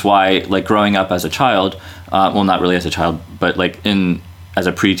reasons why, like, growing up as a child, well, not really as a child, but like as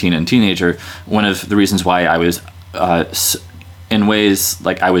a preteen and teenager, one of the reasons why I was, in ways,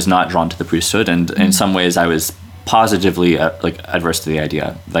 like, I was not drawn to the priesthood, and in some ways I was positively adverse to the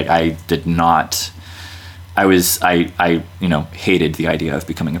idea. Like, I did not. I hated the idea of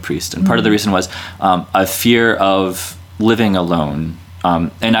becoming a priest, and part of the reason was a fear of living alone,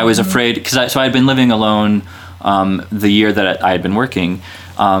 and I was afraid because I had been living alone the year that I had been working,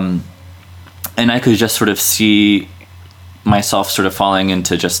 and I could just sort of see myself sort of falling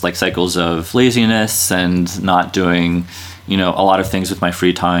into just like cycles of laziness and not doing, a lot of things with my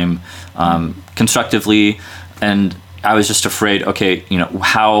free time constructively, and I was just afraid,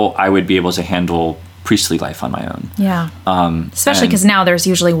 how I would be able to handle priestly life on my own. Yeah. Especially because now there's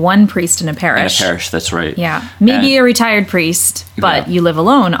usually one priest in a parish. In a parish, that's right. Yeah. Maybe a retired priest, but you live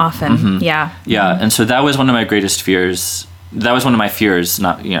alone often. Mm-hmm. Yeah. Yeah. And so that was one of my greatest fears. That was one of my fears,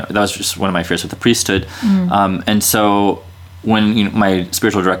 that was just one of my fears with the priesthood. And so when my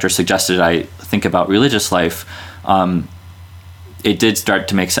spiritual director suggested I think about religious life, it did start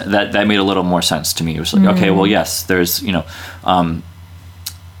to make sense. That made a little more sense to me. It was like, okay, well, yes, there's,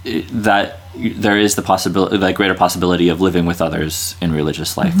 that there is the possibility, like greater possibility of living with others in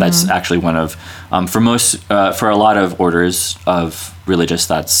religious life. That's actually one of, for a lot of orders of religious,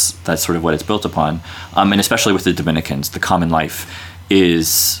 that's sort of what it's built upon. And especially with the Dominicans, the common life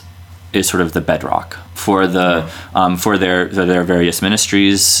is sort of the bedrock for for their various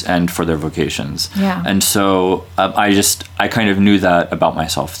ministries and for their vocations. Yeah. And so I kind of knew that about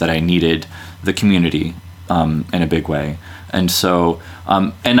myself, that I needed the community in a big way. And so,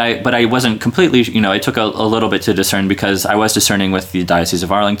 but I wasn't completely, it took a little bit to discern, because I was discerning with the Diocese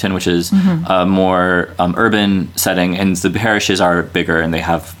of Arlington, which is a more urban setting, and the parishes are bigger, and they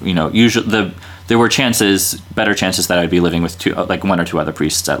have, usually there were better chances that I'd be living with one or two other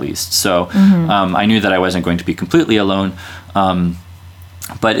priests at least. So I knew that I wasn't going to be completely alone.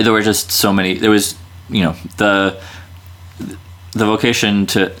 But there were just so many, there was, the vocation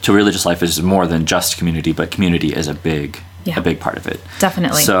to religious life is more than just community, but community is a big part of it.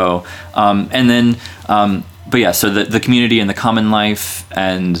 Definitely. So, so the community and the common life,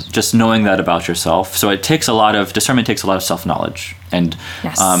 and just knowing that about yourself. So discernment takes a lot of self-knowledge. And,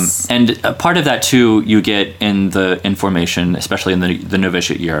 and a part of that too, you get in the information, especially in the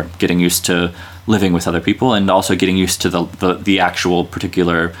novitiate year, getting used to living with other people, and also getting used to the actual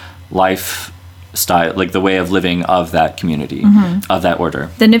particular life style, like the way of living of that community, of that order.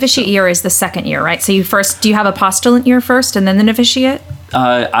 The novitiate year is the second year, right? So do you have a postulant year first and then the novitiate?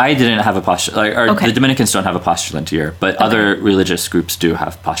 I didn't have a postulant, the Dominicans don't have a postulant year, but other religious groups do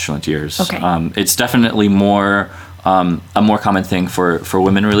have postulant years. Okay. It's definitely a more common thing for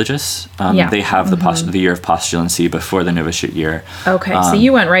women religious. They have the year of postulancy before the novitiate year. Okay, so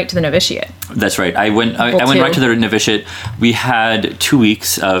you went right to the novitiate. That's right. I went right to the novitiate. We had 2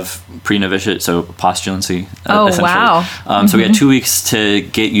 weeks of pre-novitiate, so postulancy. Wow. So we had 2 weeks to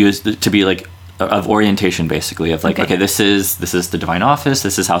get used to be like of orientation, basically, of like, okay, this is the divine office,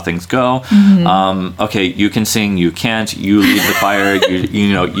 this is how things go. Okay, you can sing, you can't, you lead the choir,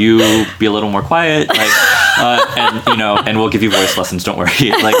 you be a little more quiet, like, and we'll give you voice lessons, don't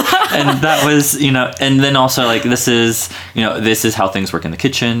worry. Like, and that was, and then also like, this is how things work in the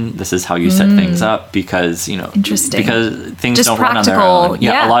kitchen, this is how you set things up, because, interesting, because things just don't practical, run on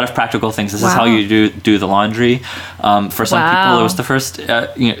their own. A lot of practical things. This is how you do the laundry. For some people, it was the first,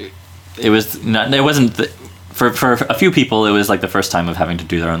 it was not. It wasn't for a few people. It was like the first time of having to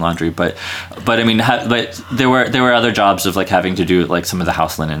do their own laundry. But I mean, but there were other jobs of like having to do like some of the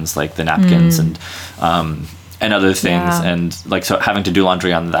house linens, like the napkins and other things, and like so having to do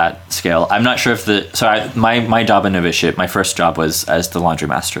laundry on that scale. I'm not sure if my job in novitiate, my first job was as the laundry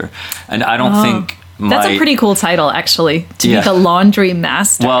master, and I don't think. That's a pretty cool title, actually, to be the laundry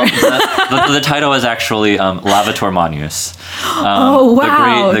master. Well, the title is actually Lavator Manius.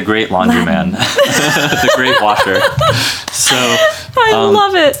 Wow. The great laundryman. The great washer. So I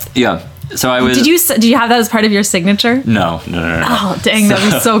love it. Yeah. So I was. Did you have that as part of your signature? No. Oh, dang,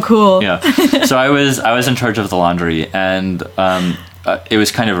 that'd be so cool. Yeah. So I was in charge of the laundry, and it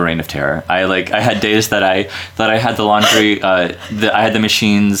was kind of a reign of terror. I had days that I had the laundry. I had the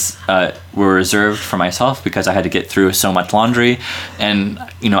machines were reserved for myself because I had to get through so much laundry, and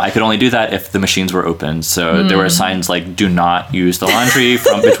I could only do that if the machines were open. So there were signs like, "Do not use the laundry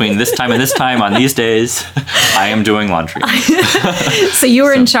from between this time and this time on these days. I am doing laundry." So you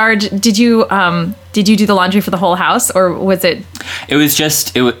were in charge. Did you do the laundry for the whole house, or was it? It was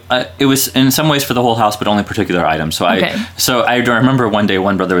in some ways for the whole house, but only particular items. So I remember one day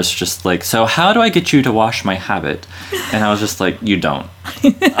one brother was just like, "So how do I get you to wash my habit?" And I was just like, "You don't.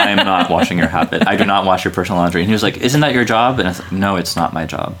 I am not washing your habit. I do not wash your personal laundry." And he was like, "Isn't that your job?" And I was like, "No, it's not my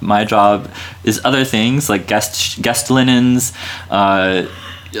job. My job is other things like guest linens." We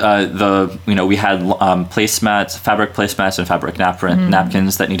had placemats, fabric placemats, and fabric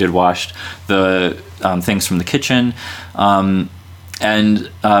napkins that needed washed. The things from the kitchen, but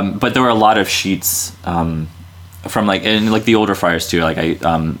there were a lot of sheets from the older friars too.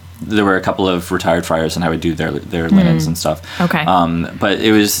 There were a couple of retired friars, and I would do their linens and stuff. Okay. But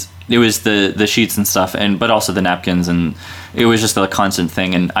it was the sheets and stuff, but also the napkins, and it was just a constant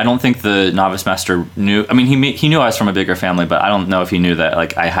thing. And I don't think the novice master knew. I mean, he knew I was from a bigger family, but I don't know if he knew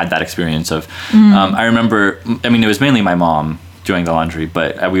that I had that experience of. I remember. I mean, it was mainly my mom doing the laundry,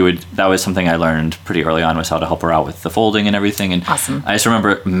 but that was something I learned pretty early on, was how to help her out with the folding and everything. And awesome. I just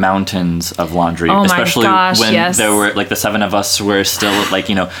remember mountains of laundry, especially when there were the 7 of us were still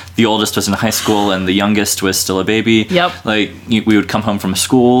the oldest was in high school and the youngest was still a baby. Yep. We would come home from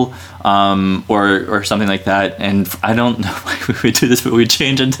school or something like that, and I don't know why we would do this, but we'd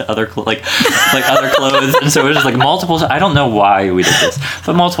change into other other clothes, and so it was just multiple. I don't know why we did this,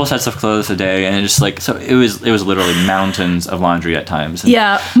 but multiple sets of clothes a day, and just so it was literally mountains of laundry at times. And,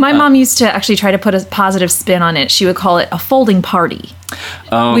 my mom used to actually try to put a positive spin on it. She would call it a folding party.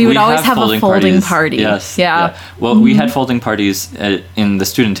 We would always have a folding party. Yes. Yeah. Well, we had folding parties in the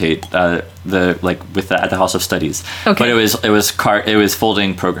studentate, at the House of Studies. Okay. But it was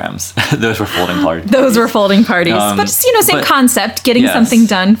folding programs. Those were folding parties. Those were folding parties. But same concept, getting something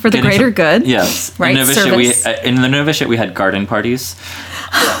done for the greater good. Yes. Right. In the novitiate we had garden parties,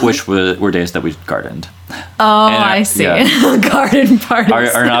 which were days that we gardened. Oh, I see. Yeah. Garden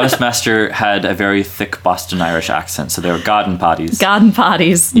parties. Our novice master had a very thick Boston Irish accent, so they were garden parties. Garden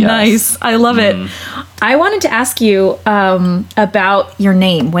parties. Yes. Nice. I love it. I wanted to ask you about your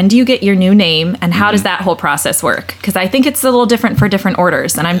name. When do you get your new name, and how does that whole process work? Because I think it's a little different for different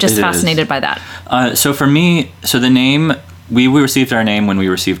orders, and I'm just fascinated by that. So for me, the name, we received our name when we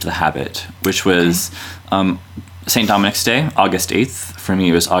received the habit, which was St. Dominic's Day, August 8th. For me,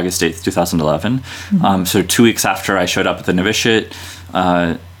 it was August 8th, 2011. So 2 weeks after I showed up at the novitiate,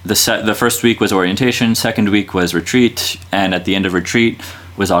 the first week was orientation, second week was retreat, and at the end of retreat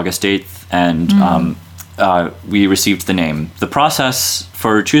was August 8th, and we received the name. The process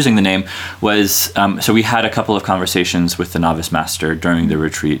for choosing the name was, so we had a couple of conversations with the novice master during the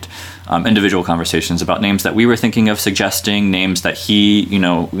retreat, individual conversations about names that we were thinking of suggesting, names that he,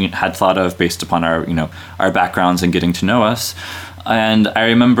 we had thought of based upon our, our backgrounds and getting to know us. And I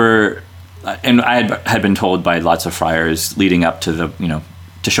remember, and I had been told by lots of friars leading up to the,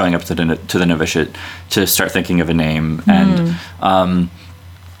 to showing up to the novitiate to start thinking of a name. And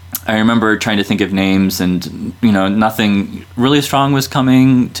I remember trying to think of names, and nothing really strong was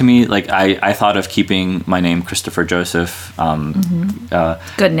coming to me. I thought of keeping my name Christopher Joseph.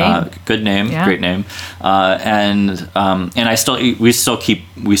 Good name. Good name. Yeah. Great name. And we still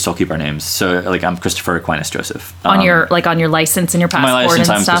keep our names. So I'm Christopher Aquinas Joseph. On your license and your passport. My license,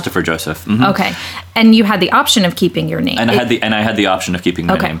 and I'm stuff? Christopher Joseph. Okay, and you had the option of keeping your name. And I had the option of keeping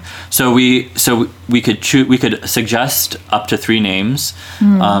my name. So we could we could suggest up to 3 names.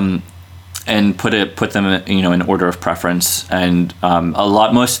 And put them in order of preference, and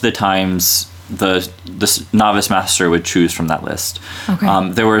most of the times the novice master would choose from that list. Okay.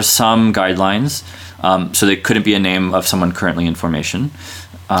 There were some guidelines, so they couldn't be a name of someone currently in formation.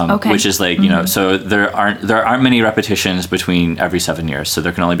 Which is so there aren't many repetitions between every 7 years, so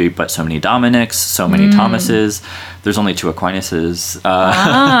there can only be but so many Dominics, so many Thomases. There's only 2 Aquinas.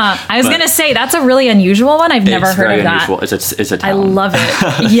 I was gonna say that's a really unusual one. I've never heard of that. Unusual. It's a town. I love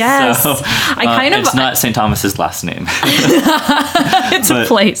it. Yes, so, it's not St. Thomas's last name. It's a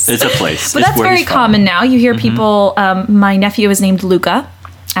place. It's a place. But that's very common now. You hear people. My nephew is named Luca.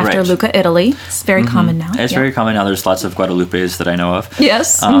 After Lucca, Italy. It's very common now. It's very common now. There's lots of Guadalupes that I know of.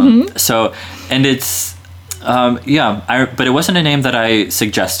 Yes. So, and it's, but it wasn't a name that I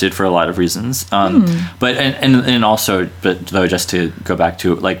suggested for a lot of reasons. But, and also, but though, just to go back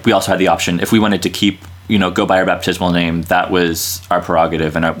to, we also had the option, if we wanted to keep, go by our baptismal name, that was our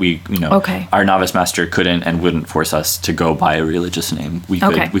prerogative, and our novice master couldn't and wouldn't force us to go by a religious name. We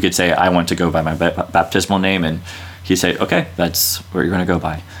could say, I want to go by my baptismal name, and he'd say, okay, that's what you're going to go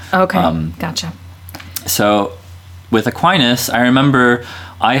by. Okay, gotcha. So with Aquinas, I remember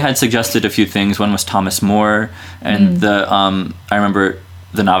I had suggested a few things. One was Thomas More, and I remember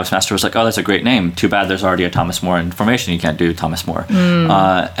the novice master was like, oh, that's a great name. Too bad there's already a Thomas More in formation. You can't do Thomas More.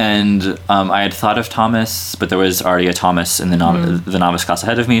 And I had thought of Thomas, but there was already a Thomas in the novice class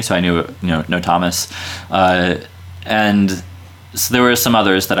ahead of me, so I knew no Thomas. And so there were some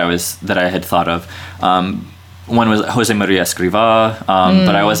others that I had thought of. One was Jose Maria Escrivá,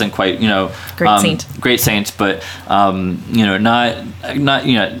 but I wasn't quite, great saint, but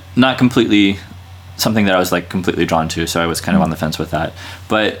not completely something that I was like completely drawn to. So I was kind of on the fence with that.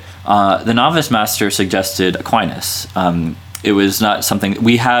 But the novice master suggested Aquinas. It was not something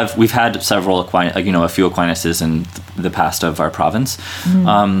we've had several Aquinas, a few Aquinas in the past of our province.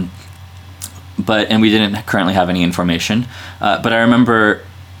 And we didn't currently have any information. But I remember,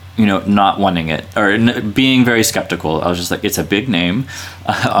 not wanting it or being very skeptical. I was just like, it's a big name.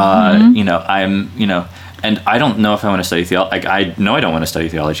 And I don't know if I want to study theology. Like, I know I don't want to study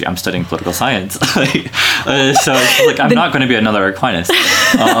theology. I'm studying political science. So it's like, I'm not going to be another Aquinas.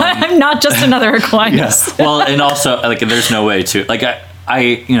 I'm not just another Aquinas. Yeah. Well, and also, like, there's no way to, like,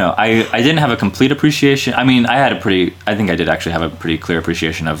 I didn't have a complete appreciation. I mean, I think I did actually have a pretty clear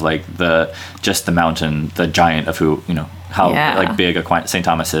appreciation of, like, the mountain, the giant of who, how like big St.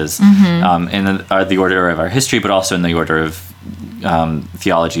 Thomas is in the order of our history, but also in the order of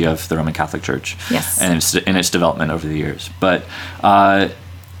theology of the Roman Catholic Church, and in its development over the years. But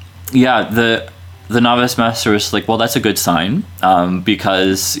the novice master was like, well, that's a good sign,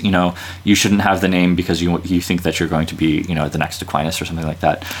 because you shouldn't have the name because you think that you're going to be the next Aquinas or something like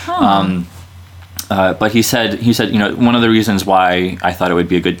that. But he said one of the reasons why I thought it would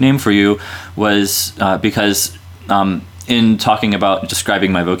be a good name for you was because in talking about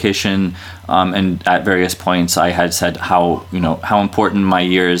describing my vocation, and at various points, I had said how important my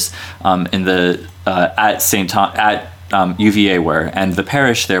years in the at UVA were, and the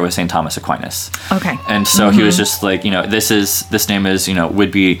parish there was St. Thomas Aquinas. Okay. And so he was just like, this name is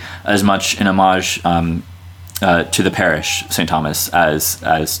would be as much an homage to the parish St. Thomas as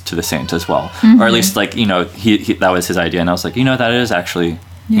to the saint as well, or at least like he that was his idea, and I was like, that is actually.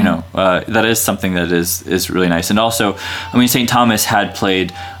 That is something that is really nice. And also, I mean, St. Thomas had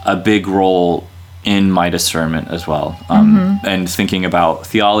played a big role in my discernment as well, and thinking about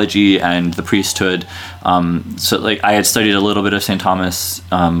theology and the priesthood. So, like, I had studied a little bit of St. Thomas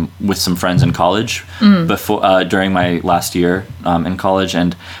with some friends in college before during my last year in college,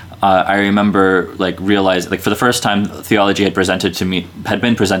 and I remember realizing for the first time theology had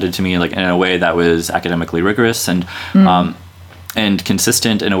been presented to me like in a way that was academically rigorous and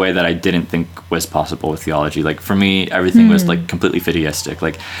consistent in a way that I didn't think was possible with theology. Like, for me, everything was like completely fideistic.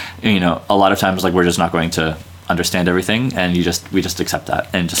 Like, a lot of times, like, we're just not going to understand everything, and we just accept that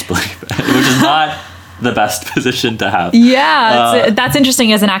and just believe it, which is not the best position to have. Yeah, that's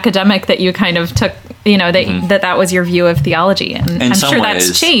interesting as an academic that you kind of took, that was your view of theology, and I'm sure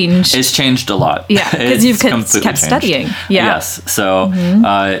that's changed. It's changed a lot. Yeah, because you've kept studying. Yeah. Yes. So,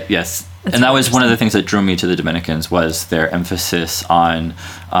 yes. That's and that was one of the things that drew me to the Dominicans, was their emphasis on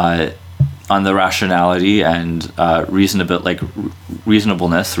the rationality and reasonability.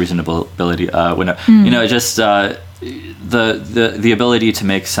 Just the ability to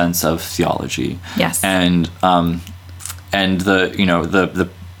make sense of theology. Yes. And the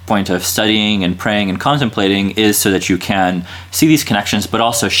point of studying and praying and contemplating is so that you can see these connections, but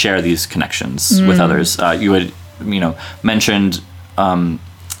also share these connections with others. You had mentioned.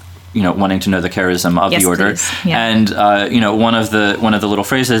 Wanting to know the charism of the order, and one of the little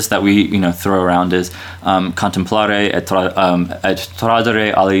phrases that we throw around is contemplare et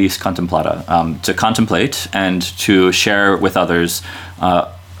tradere aliis contemplata, to contemplate and to share with others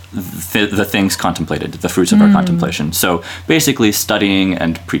the things contemplated, the fruits of our contemplation. So basically, studying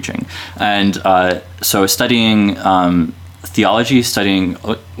and preaching, and so studying. Theology, studying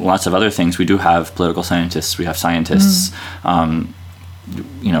lots of other things. We do have political scientists. We have scientists.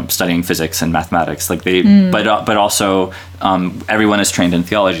 Studying physics and mathematics, but also everyone is trained in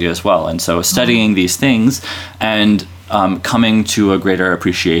theology as well, and so studying these things and coming to a greater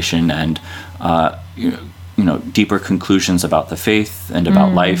appreciation and deeper conclusions about the faith and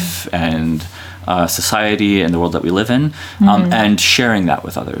about life and society and the world that we live in, and sharing that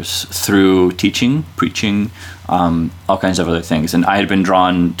with others through teaching, preaching, all kinds of other things. And I had been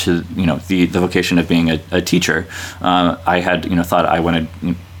drawn to the vocation of being a teacher. I had thought I wanted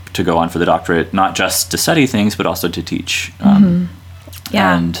to go on for the doctorate, not just to study things, but also to teach.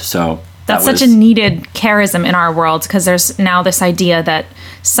 Yeah. And so that's that such a needed charism in our world, because there's now this idea that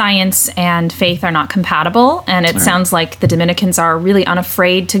science and faith are not compatible. And it sounds like the Dominicans are really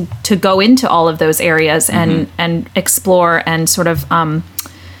unafraid to go into all of those areas and explore and sort of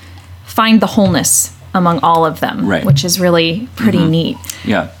find the wholeness among all of them, which is really pretty neat.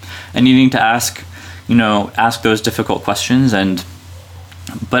 Yeah. And needing to ask those difficult questions,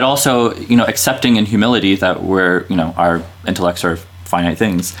 but also, accepting in humility that we're, our intellects are finite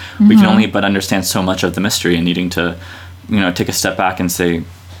things. We can only but understand so much of the mystery, and needing to, take a step back and say,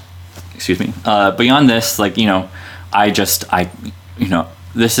 excuse me, beyond this, like,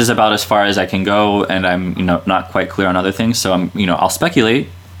 this is about as far as I can go, and I'm, not quite clear on other things. So I'm, I'll speculate,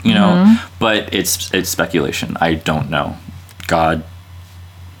 but it's speculation. I don't know. God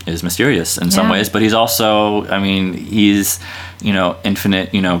is mysterious in some ways, but he's also, he's,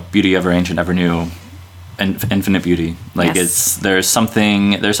 infinite, beauty ever ancient, ever new, and infinite beauty. Like there's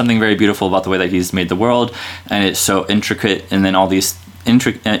something very beautiful about the way that he's made the world, and it's so intricate, and then all these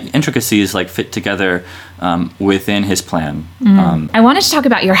intricacies like fit together within his plan. I wanted to talk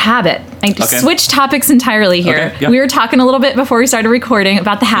about your habit. I switched topics entirely here. Okay, yeah. We were talking a little bit before we started recording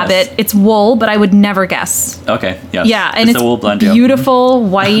about the habit. Yes. It's wool, but I would never guess. Okay, yes. Yeah, and it's a wool blend, beautiful,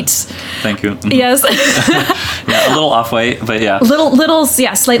 white. Thank you. Yes. Yeah, a little off-white, but yeah. Little,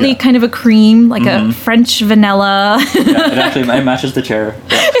 slightly kind of a cream, like a French vanilla. Yeah, it actually matches the chair.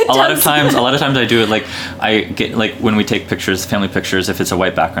 Yeah. A lot of times I do it, like, I get, like, when we take pictures, family pictures, if it's a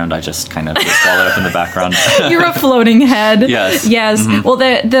white background, I just kind of swallow it up in the background. You're a floating head. Yes. Yes. Well,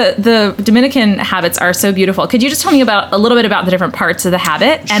 the Dominican habits are so beautiful. Could you just tell me a little bit about the different parts of the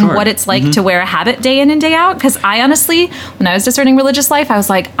habit and what it's like to wear a habit day in and day out? Because I honestly, when I was discerning religious life, I was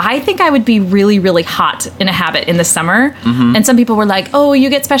like, I think I would be really, really hot in a habit in the summer. And some people were like, oh, you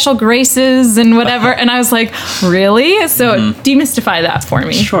get special graces and whatever. And I was like, really? So demystify that for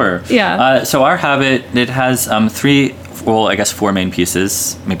me. Sure. Yeah. So our habit, it has four main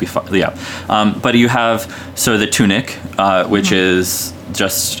pieces, maybe five, yeah. But you have, the tunic, which is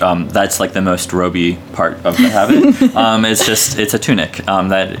just, that's like the most roby part of the habit. It's a tunic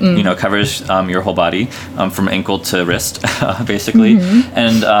that, covers your whole body from ankle to wrist, basically.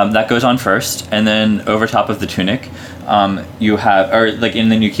 And that goes on first. And then over top of the tunic, you have,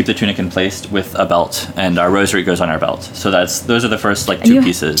 and then you keep the tunic in place with a belt, and our rosary goes on our belt. So those are the first two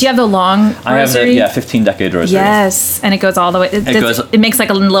pieces. Do you have the long rosary? I have the 15-decade rosary. Yes, and it goes all the way. It makes like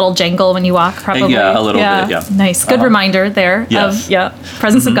a little jangle when you walk, probably. Yeah, a little bit. Yeah. Nice, good reminder there. Yes.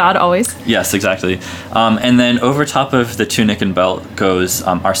 Presence of God always. Yes, exactly. And then over top of the tunic and belt goes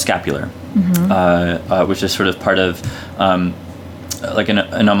our scapular, which is sort of part of like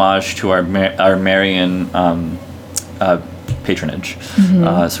an homage to our Marian patronage.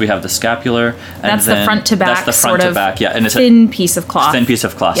 So we have the scapular. And that's the front to back. That's the front to back. Yeah, and it's thin piece of cloth. Thin piece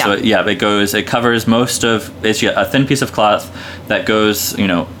of cloth. Yeah. So it covers most of. It's a thin piece of cloth that goes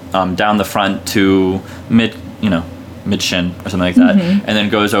down the front to mid shin or something like that, and then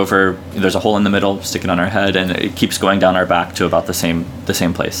goes over. There's a hole in the middle, stick it on our head, and it keeps going down our back to about the same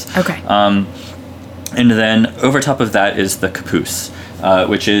place. Okay. And then over top of that is the capuce,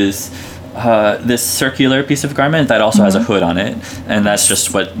 which is this circular piece of garment that also has a hood on it, and that's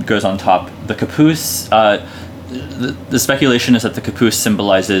just what goes on top. The capuce, the speculation is that the capuce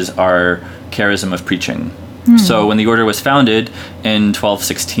symbolizes our charism of preaching. So when the order was founded in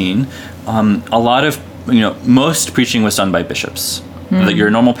 1216, a lot of, most preaching was done by bishops. That your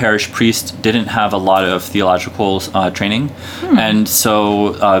normal parish priest didn't have a lot of theological training, and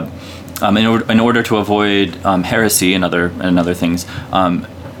so in order to avoid heresy and other things,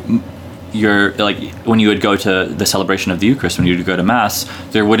 you're like, when you would go to the celebration of the Eucharist, when you would go to Mass,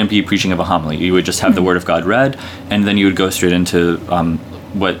 there wouldn't be preaching of a homily. You would just have the Word of God read, and then you would go straight into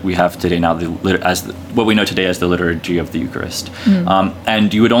what we have today now, what we know today as the liturgy of the Eucharist.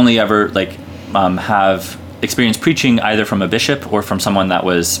 And you would only ever have experience preaching either from a bishop or from someone that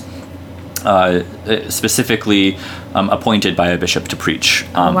was specifically appointed by a bishop to preach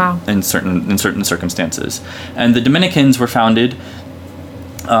in certain circumstances. And the Dominicans were founded.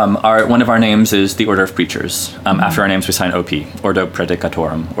 One of our names is the Order of Preachers. After our names, we sign OP, Ordo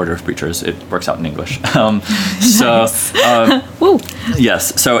Predicatorum, Order of Preachers. It works out in English. Nice.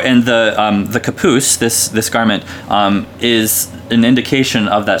 Yes. So, and the capuce, this garment, is an indication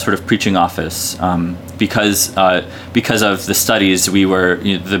of that sort of preaching office. Because of the studies,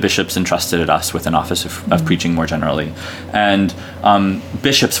 the bishops entrusted us with an office of preaching more generally, and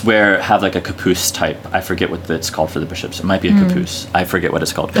bishops have like a capuce type. I forget what it's called for the bishops. It might be a capuce. I forget what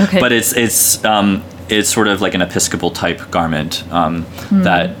it's called. Okay. But it's it's sort of like an Episcopal type garment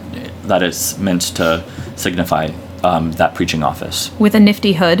that is meant to signify that preaching office. With a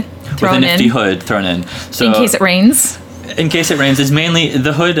nifty hood thrown in. So in case it rains. In case it rains, it's mainly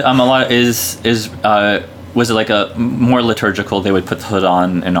the hood. A lot was like a more liturgical. They would put the hood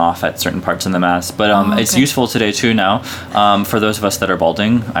on and off at certain parts in the mass, but it's useful today too now. For those of us that are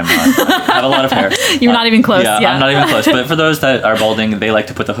balding, I have a lot of hair. You're not even close. Yeah, I'm not even close. But for those that are balding, they like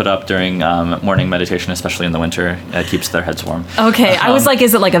to put the hood up during morning meditation, especially in the winter. It keeps their heads warm. Okay, I was like,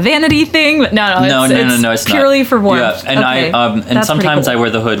 is it like a vanity thing? But no, it's purely not. For warmth. Yeah, and and sometimes I wear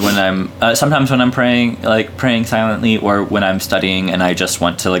the hood when I'm praying silently, or when I'm studying and I just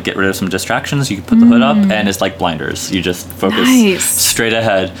want to like get rid of some distractions. You can put the hood up, and it's like blinders. You just focus straight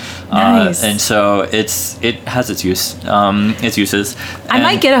ahead. And so it has its uses. I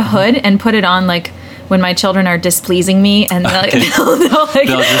might get a hood and put it on like when my children are displeasing me, and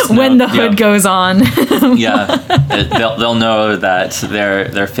when the hood goes on. They'll know that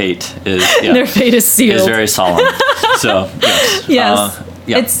their fate is their fate is sealed. Is very solemn. So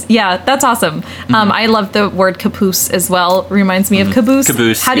yes. That's awesome. I love the word capuce as well. Reminds me of caboose.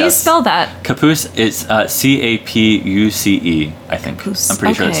 Caboose. How do you spell that? Capuce is CAPUCE, I think. Capuce. I'm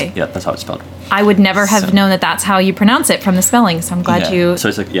pretty sure that's how it's spelled. I would never have known that that's how you pronounce it from the spelling. So I'm glad you. So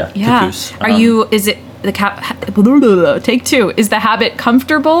it's like capuce. Are you? Is it the take two? Is the habit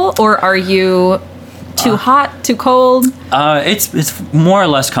comfortable, or are you too hot, too cold? It's more or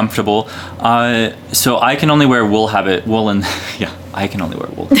less comfortable. So I can only wear I can only wear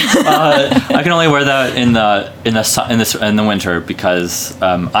wool. I can only wear that in the winter because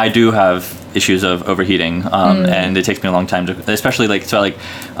I do have issues of overheating, and it takes me a long time to, especially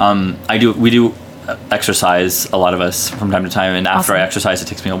we do exercise, a lot of us, from time to time, and after I exercise, it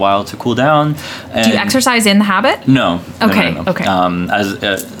takes me a while to cool down. Do you exercise in the habit? No. Okay. No. Okay.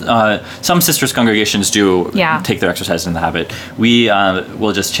 As some sisters' congregations do take their exercise in the habit. We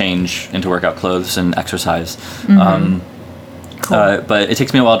will just change into workout clothes and exercise. Cool. But it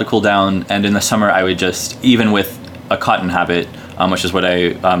takes me a while to cool down, and in the summer I would just, even with a cotton habit, which is what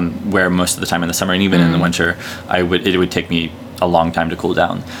I wear most of the time in the summer, and even in the winter, it would take me a long time to cool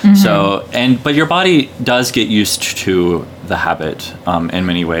down. So, but your body does get used to the habit in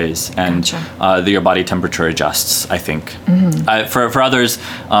many ways, and your body temperature adjusts, I think. For others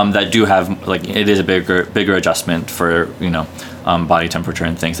that do have, like, it is a bigger adjustment for, body temperature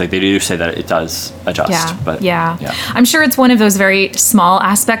and things. Like, they do say that it does adjust. Yeah. I'm sure it's one of those very small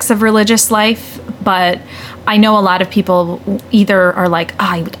aspects of religious life, but I know a lot of people either are like,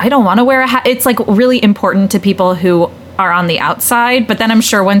 I don't want to wear a hat. It's like really important to people who are on the outside, but then I'm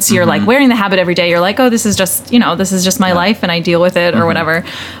sure once you're like wearing the habit every day, you're like, oh, this is just my life, and I deal with it or whatever.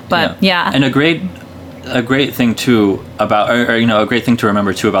 But and a great thing too about, or a great thing to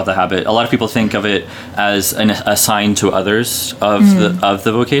remember too about the habit. A lot of people think of it as a sign to others of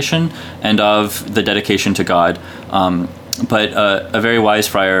the vocation and of the dedication to God. But a very wise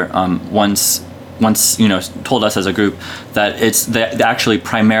friar once told us as a group that actually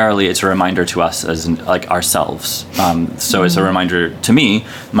primarily it's a reminder to us as like ourselves. So it's a reminder to me,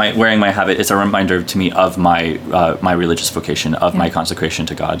 wearing my habit is a reminder to me of my religious vocation, of my consecration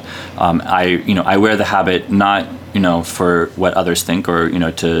to God. I wear the habit not for what others think or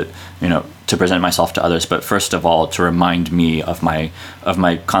to present myself to others, but first of all to remind me of my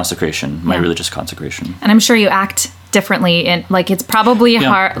consecration, my religious consecration. And I'm sure you act differently, and like it's probably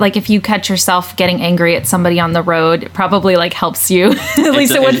hard, like if you catch yourself getting angry at somebody on the road, it probably like helps you at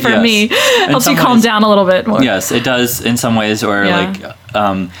least it would for me, helps you calm down a little bit more. Yes, it does in some ways, or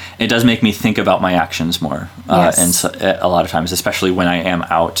it does make me think about my actions more, and so, a lot of times, especially when I am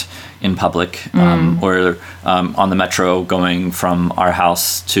out in public or on the metro going from our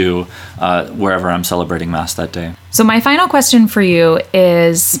house to wherever I'm celebrating Mass that day. So my final question for you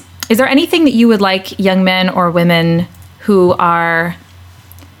is there anything that you would like young men or women who are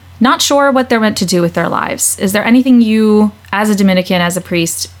not sure what they're meant to do with their lives? Is there anything you, as a Dominican, as a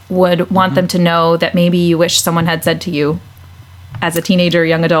priest, would want them to know that maybe you wish someone had said to you as a teenager,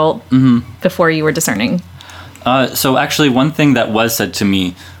 young adult, before you were discerning? So actually, one thing that was said to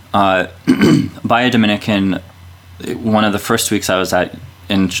me by a Dominican, one of the first weeks I was at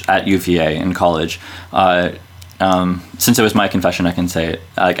UVA in college, since it was my confession, I can say it.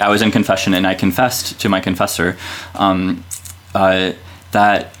 Like, I was in confession, and I confessed to my confessor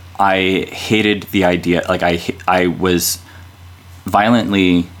that I hated the idea. Like, I was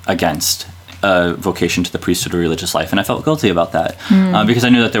violently against a vocation to the priesthood or religious life, and I felt guilty about that because I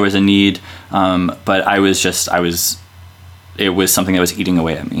knew that there was a need, but it was something that was eating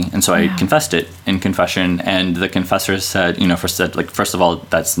away at me. And so I confessed it in confession, and the confessor said, first of all,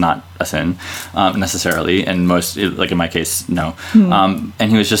 that's not a sin necessarily. And in my case, no.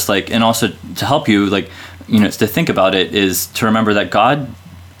 And he was just like, and also to help you, to think about it is to remember that God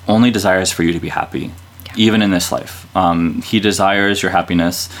only desires for you to be happy, even in this life. He desires your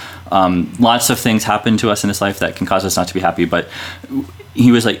happiness. Lots of things happen to us in this life that can cause us not to be happy, but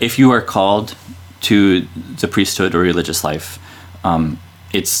he was like, if you are called to the priesthood or religious life,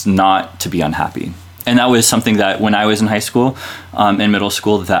 it's not to be unhappy. And that was something that when I was in high school, in middle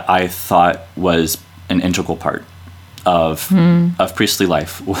school, that I thought was an integral part of priestly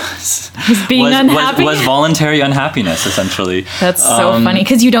life was being unhappy. Was voluntary unhappiness, essentially. That's so funny,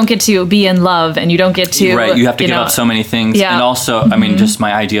 because you don't get to be in love, and you don't get to you have to give up so many things. Yeah. And also, I mean, just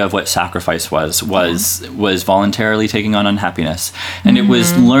my idea of what sacrifice was voluntarily taking on unhappiness, and it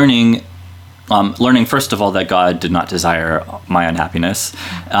was learning first of all that God did not desire my unhappiness,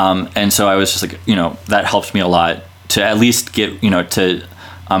 and so I was just like, that helped me a lot to at least get to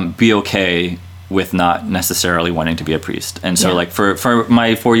be okay with not necessarily wanting to be a priest. And so for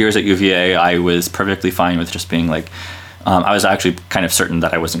my 4 years at UVA, I was perfectly fine with just being like, I was actually kind of certain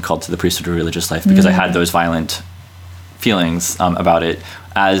that I wasn't called to the priesthood or religious life because I had those violent feelings about it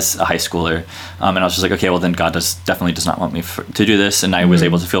as a high schooler. And I was just like, okay, well then God definitely does not want me to do this. And I was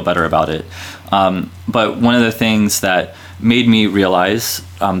able to feel better about it. But one of the things that made me realize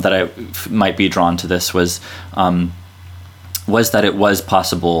that I might be drawn to this was that it was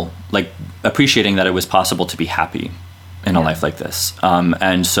possible, appreciating that it was possible to be happy in a life like this.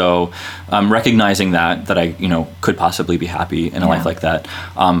 And so recognizing that I, could possibly be happy in a life like that,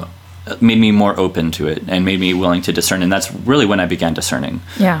 made me more open to it and made me willing to discern. And that's really when I began discerning.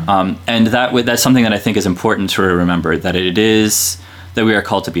 Yeah. And that's something that I think is important to remember, that it is that we are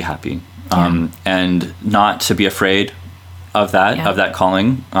called to be happy, and not to be afraid of that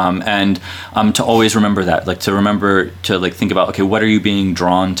calling, and to always remember that, to think about, okay, what are you being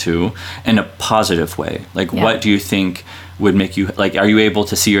drawn to in a positive way? What do you think would make you, are you able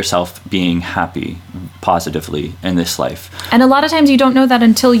to see yourself being happy positively in this life? And a lot of times you don't know that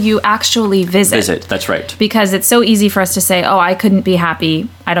until you actually visit. That's right. Because it's so easy for us to say, oh, I couldn't be happy,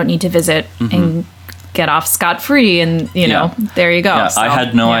 I don't need to visit, and get off scot-free, and there you go. Yeah, so, I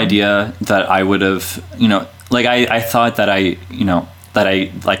had no idea that I would have, I thought that I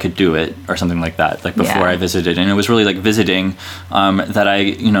could do it or something like that, before I visited. And it was really visiting, that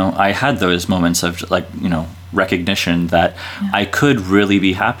I had those moments of recognition that I could really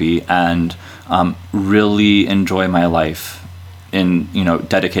be happy and really enjoy my life in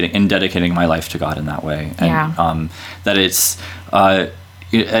dedicating my life to God in that way. And that it's I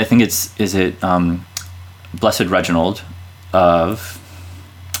think Blessed Reginald of,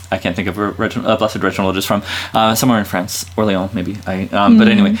 I can't think of Blessed Reginald is from somewhere in France, Orléans maybe. But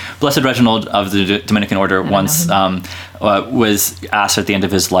anyway, Blessed Reginald of the Dominican Order once was asked at the end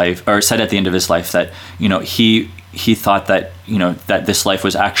of his life, or said at the end of his life, that he thought that that this life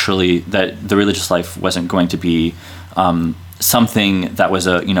was actually, that the religious life wasn't going to be something that was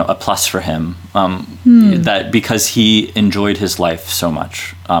a plus for him, that because he enjoyed his life so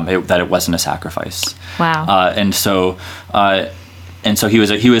much, that it wasn't a sacrifice. Wow. And so he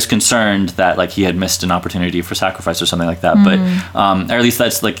was concerned that he had missed an opportunity for sacrifice or something like that. But or at least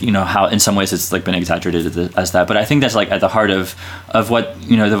that's how in some ways it's been exaggerated as that. But I think that's at the heart of what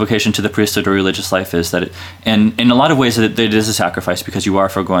the vocation to the priesthood or religious life is, that and in a lot of ways it is a sacrifice because you are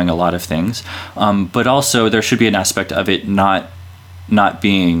foregoing a lot of things. But also there should be an aspect of it not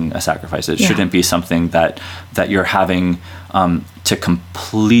being a sacrifice. It shouldn't be something that you're having to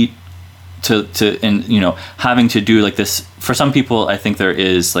complete. To having to do this. For some people, I think there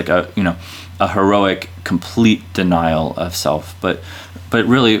is a heroic complete denial of self, but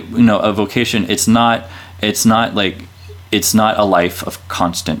really a vocation, it's not a life of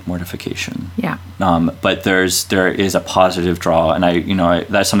constant mortification. Yeah. But there is a positive draw, and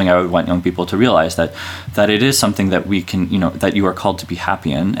that's something I would want young people to realize, that it is something that we can that you are called to be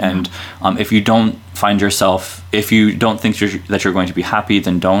happy in, and if you don't find yourself, if you don't think that you're going to be happy,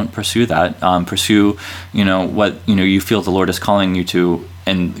 then don't pursue that. Pursue what you feel the Lord is calling you to,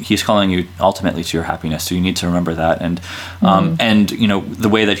 and He's calling you ultimately to your happiness. So you need to remember that, and the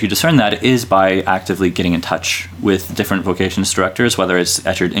way that you discern that is by actively getting in touch with different vocations directors, whether it's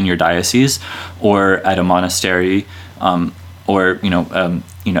in your diocese or at a monastery, or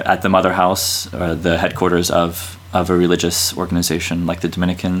at the mother house, the headquarters of a religious organization like the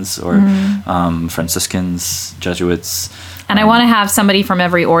Dominicans or Franciscans, Jesuits. And I want to have somebody from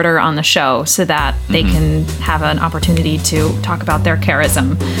every order on the show so that they can have an opportunity to talk about their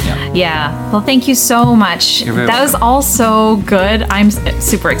charism. Yeah. Well, thank you so much. You're very That was welcome. all so good. I'm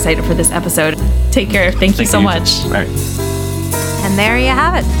super excited for this episode. Take care. Thank you so much. All right. And there you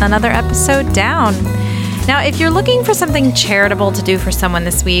have it, another episode down. Now, if you're looking for something charitable to do for someone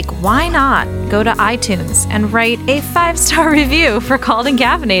this week, why not go to iTunes and write a 5-star review for Called and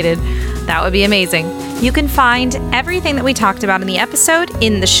Caffeinated? That would be amazing. You can find everything that we talked about in the episode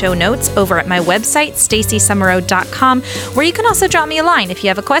in the show notes over at my website, stacysummerow.com, where you can also drop me a line if you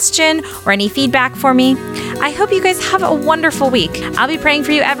have a question or any feedback for me. I hope you guys have a wonderful week. I'll be praying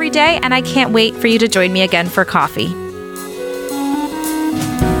for you every day, and I can't wait for you to join me again for coffee.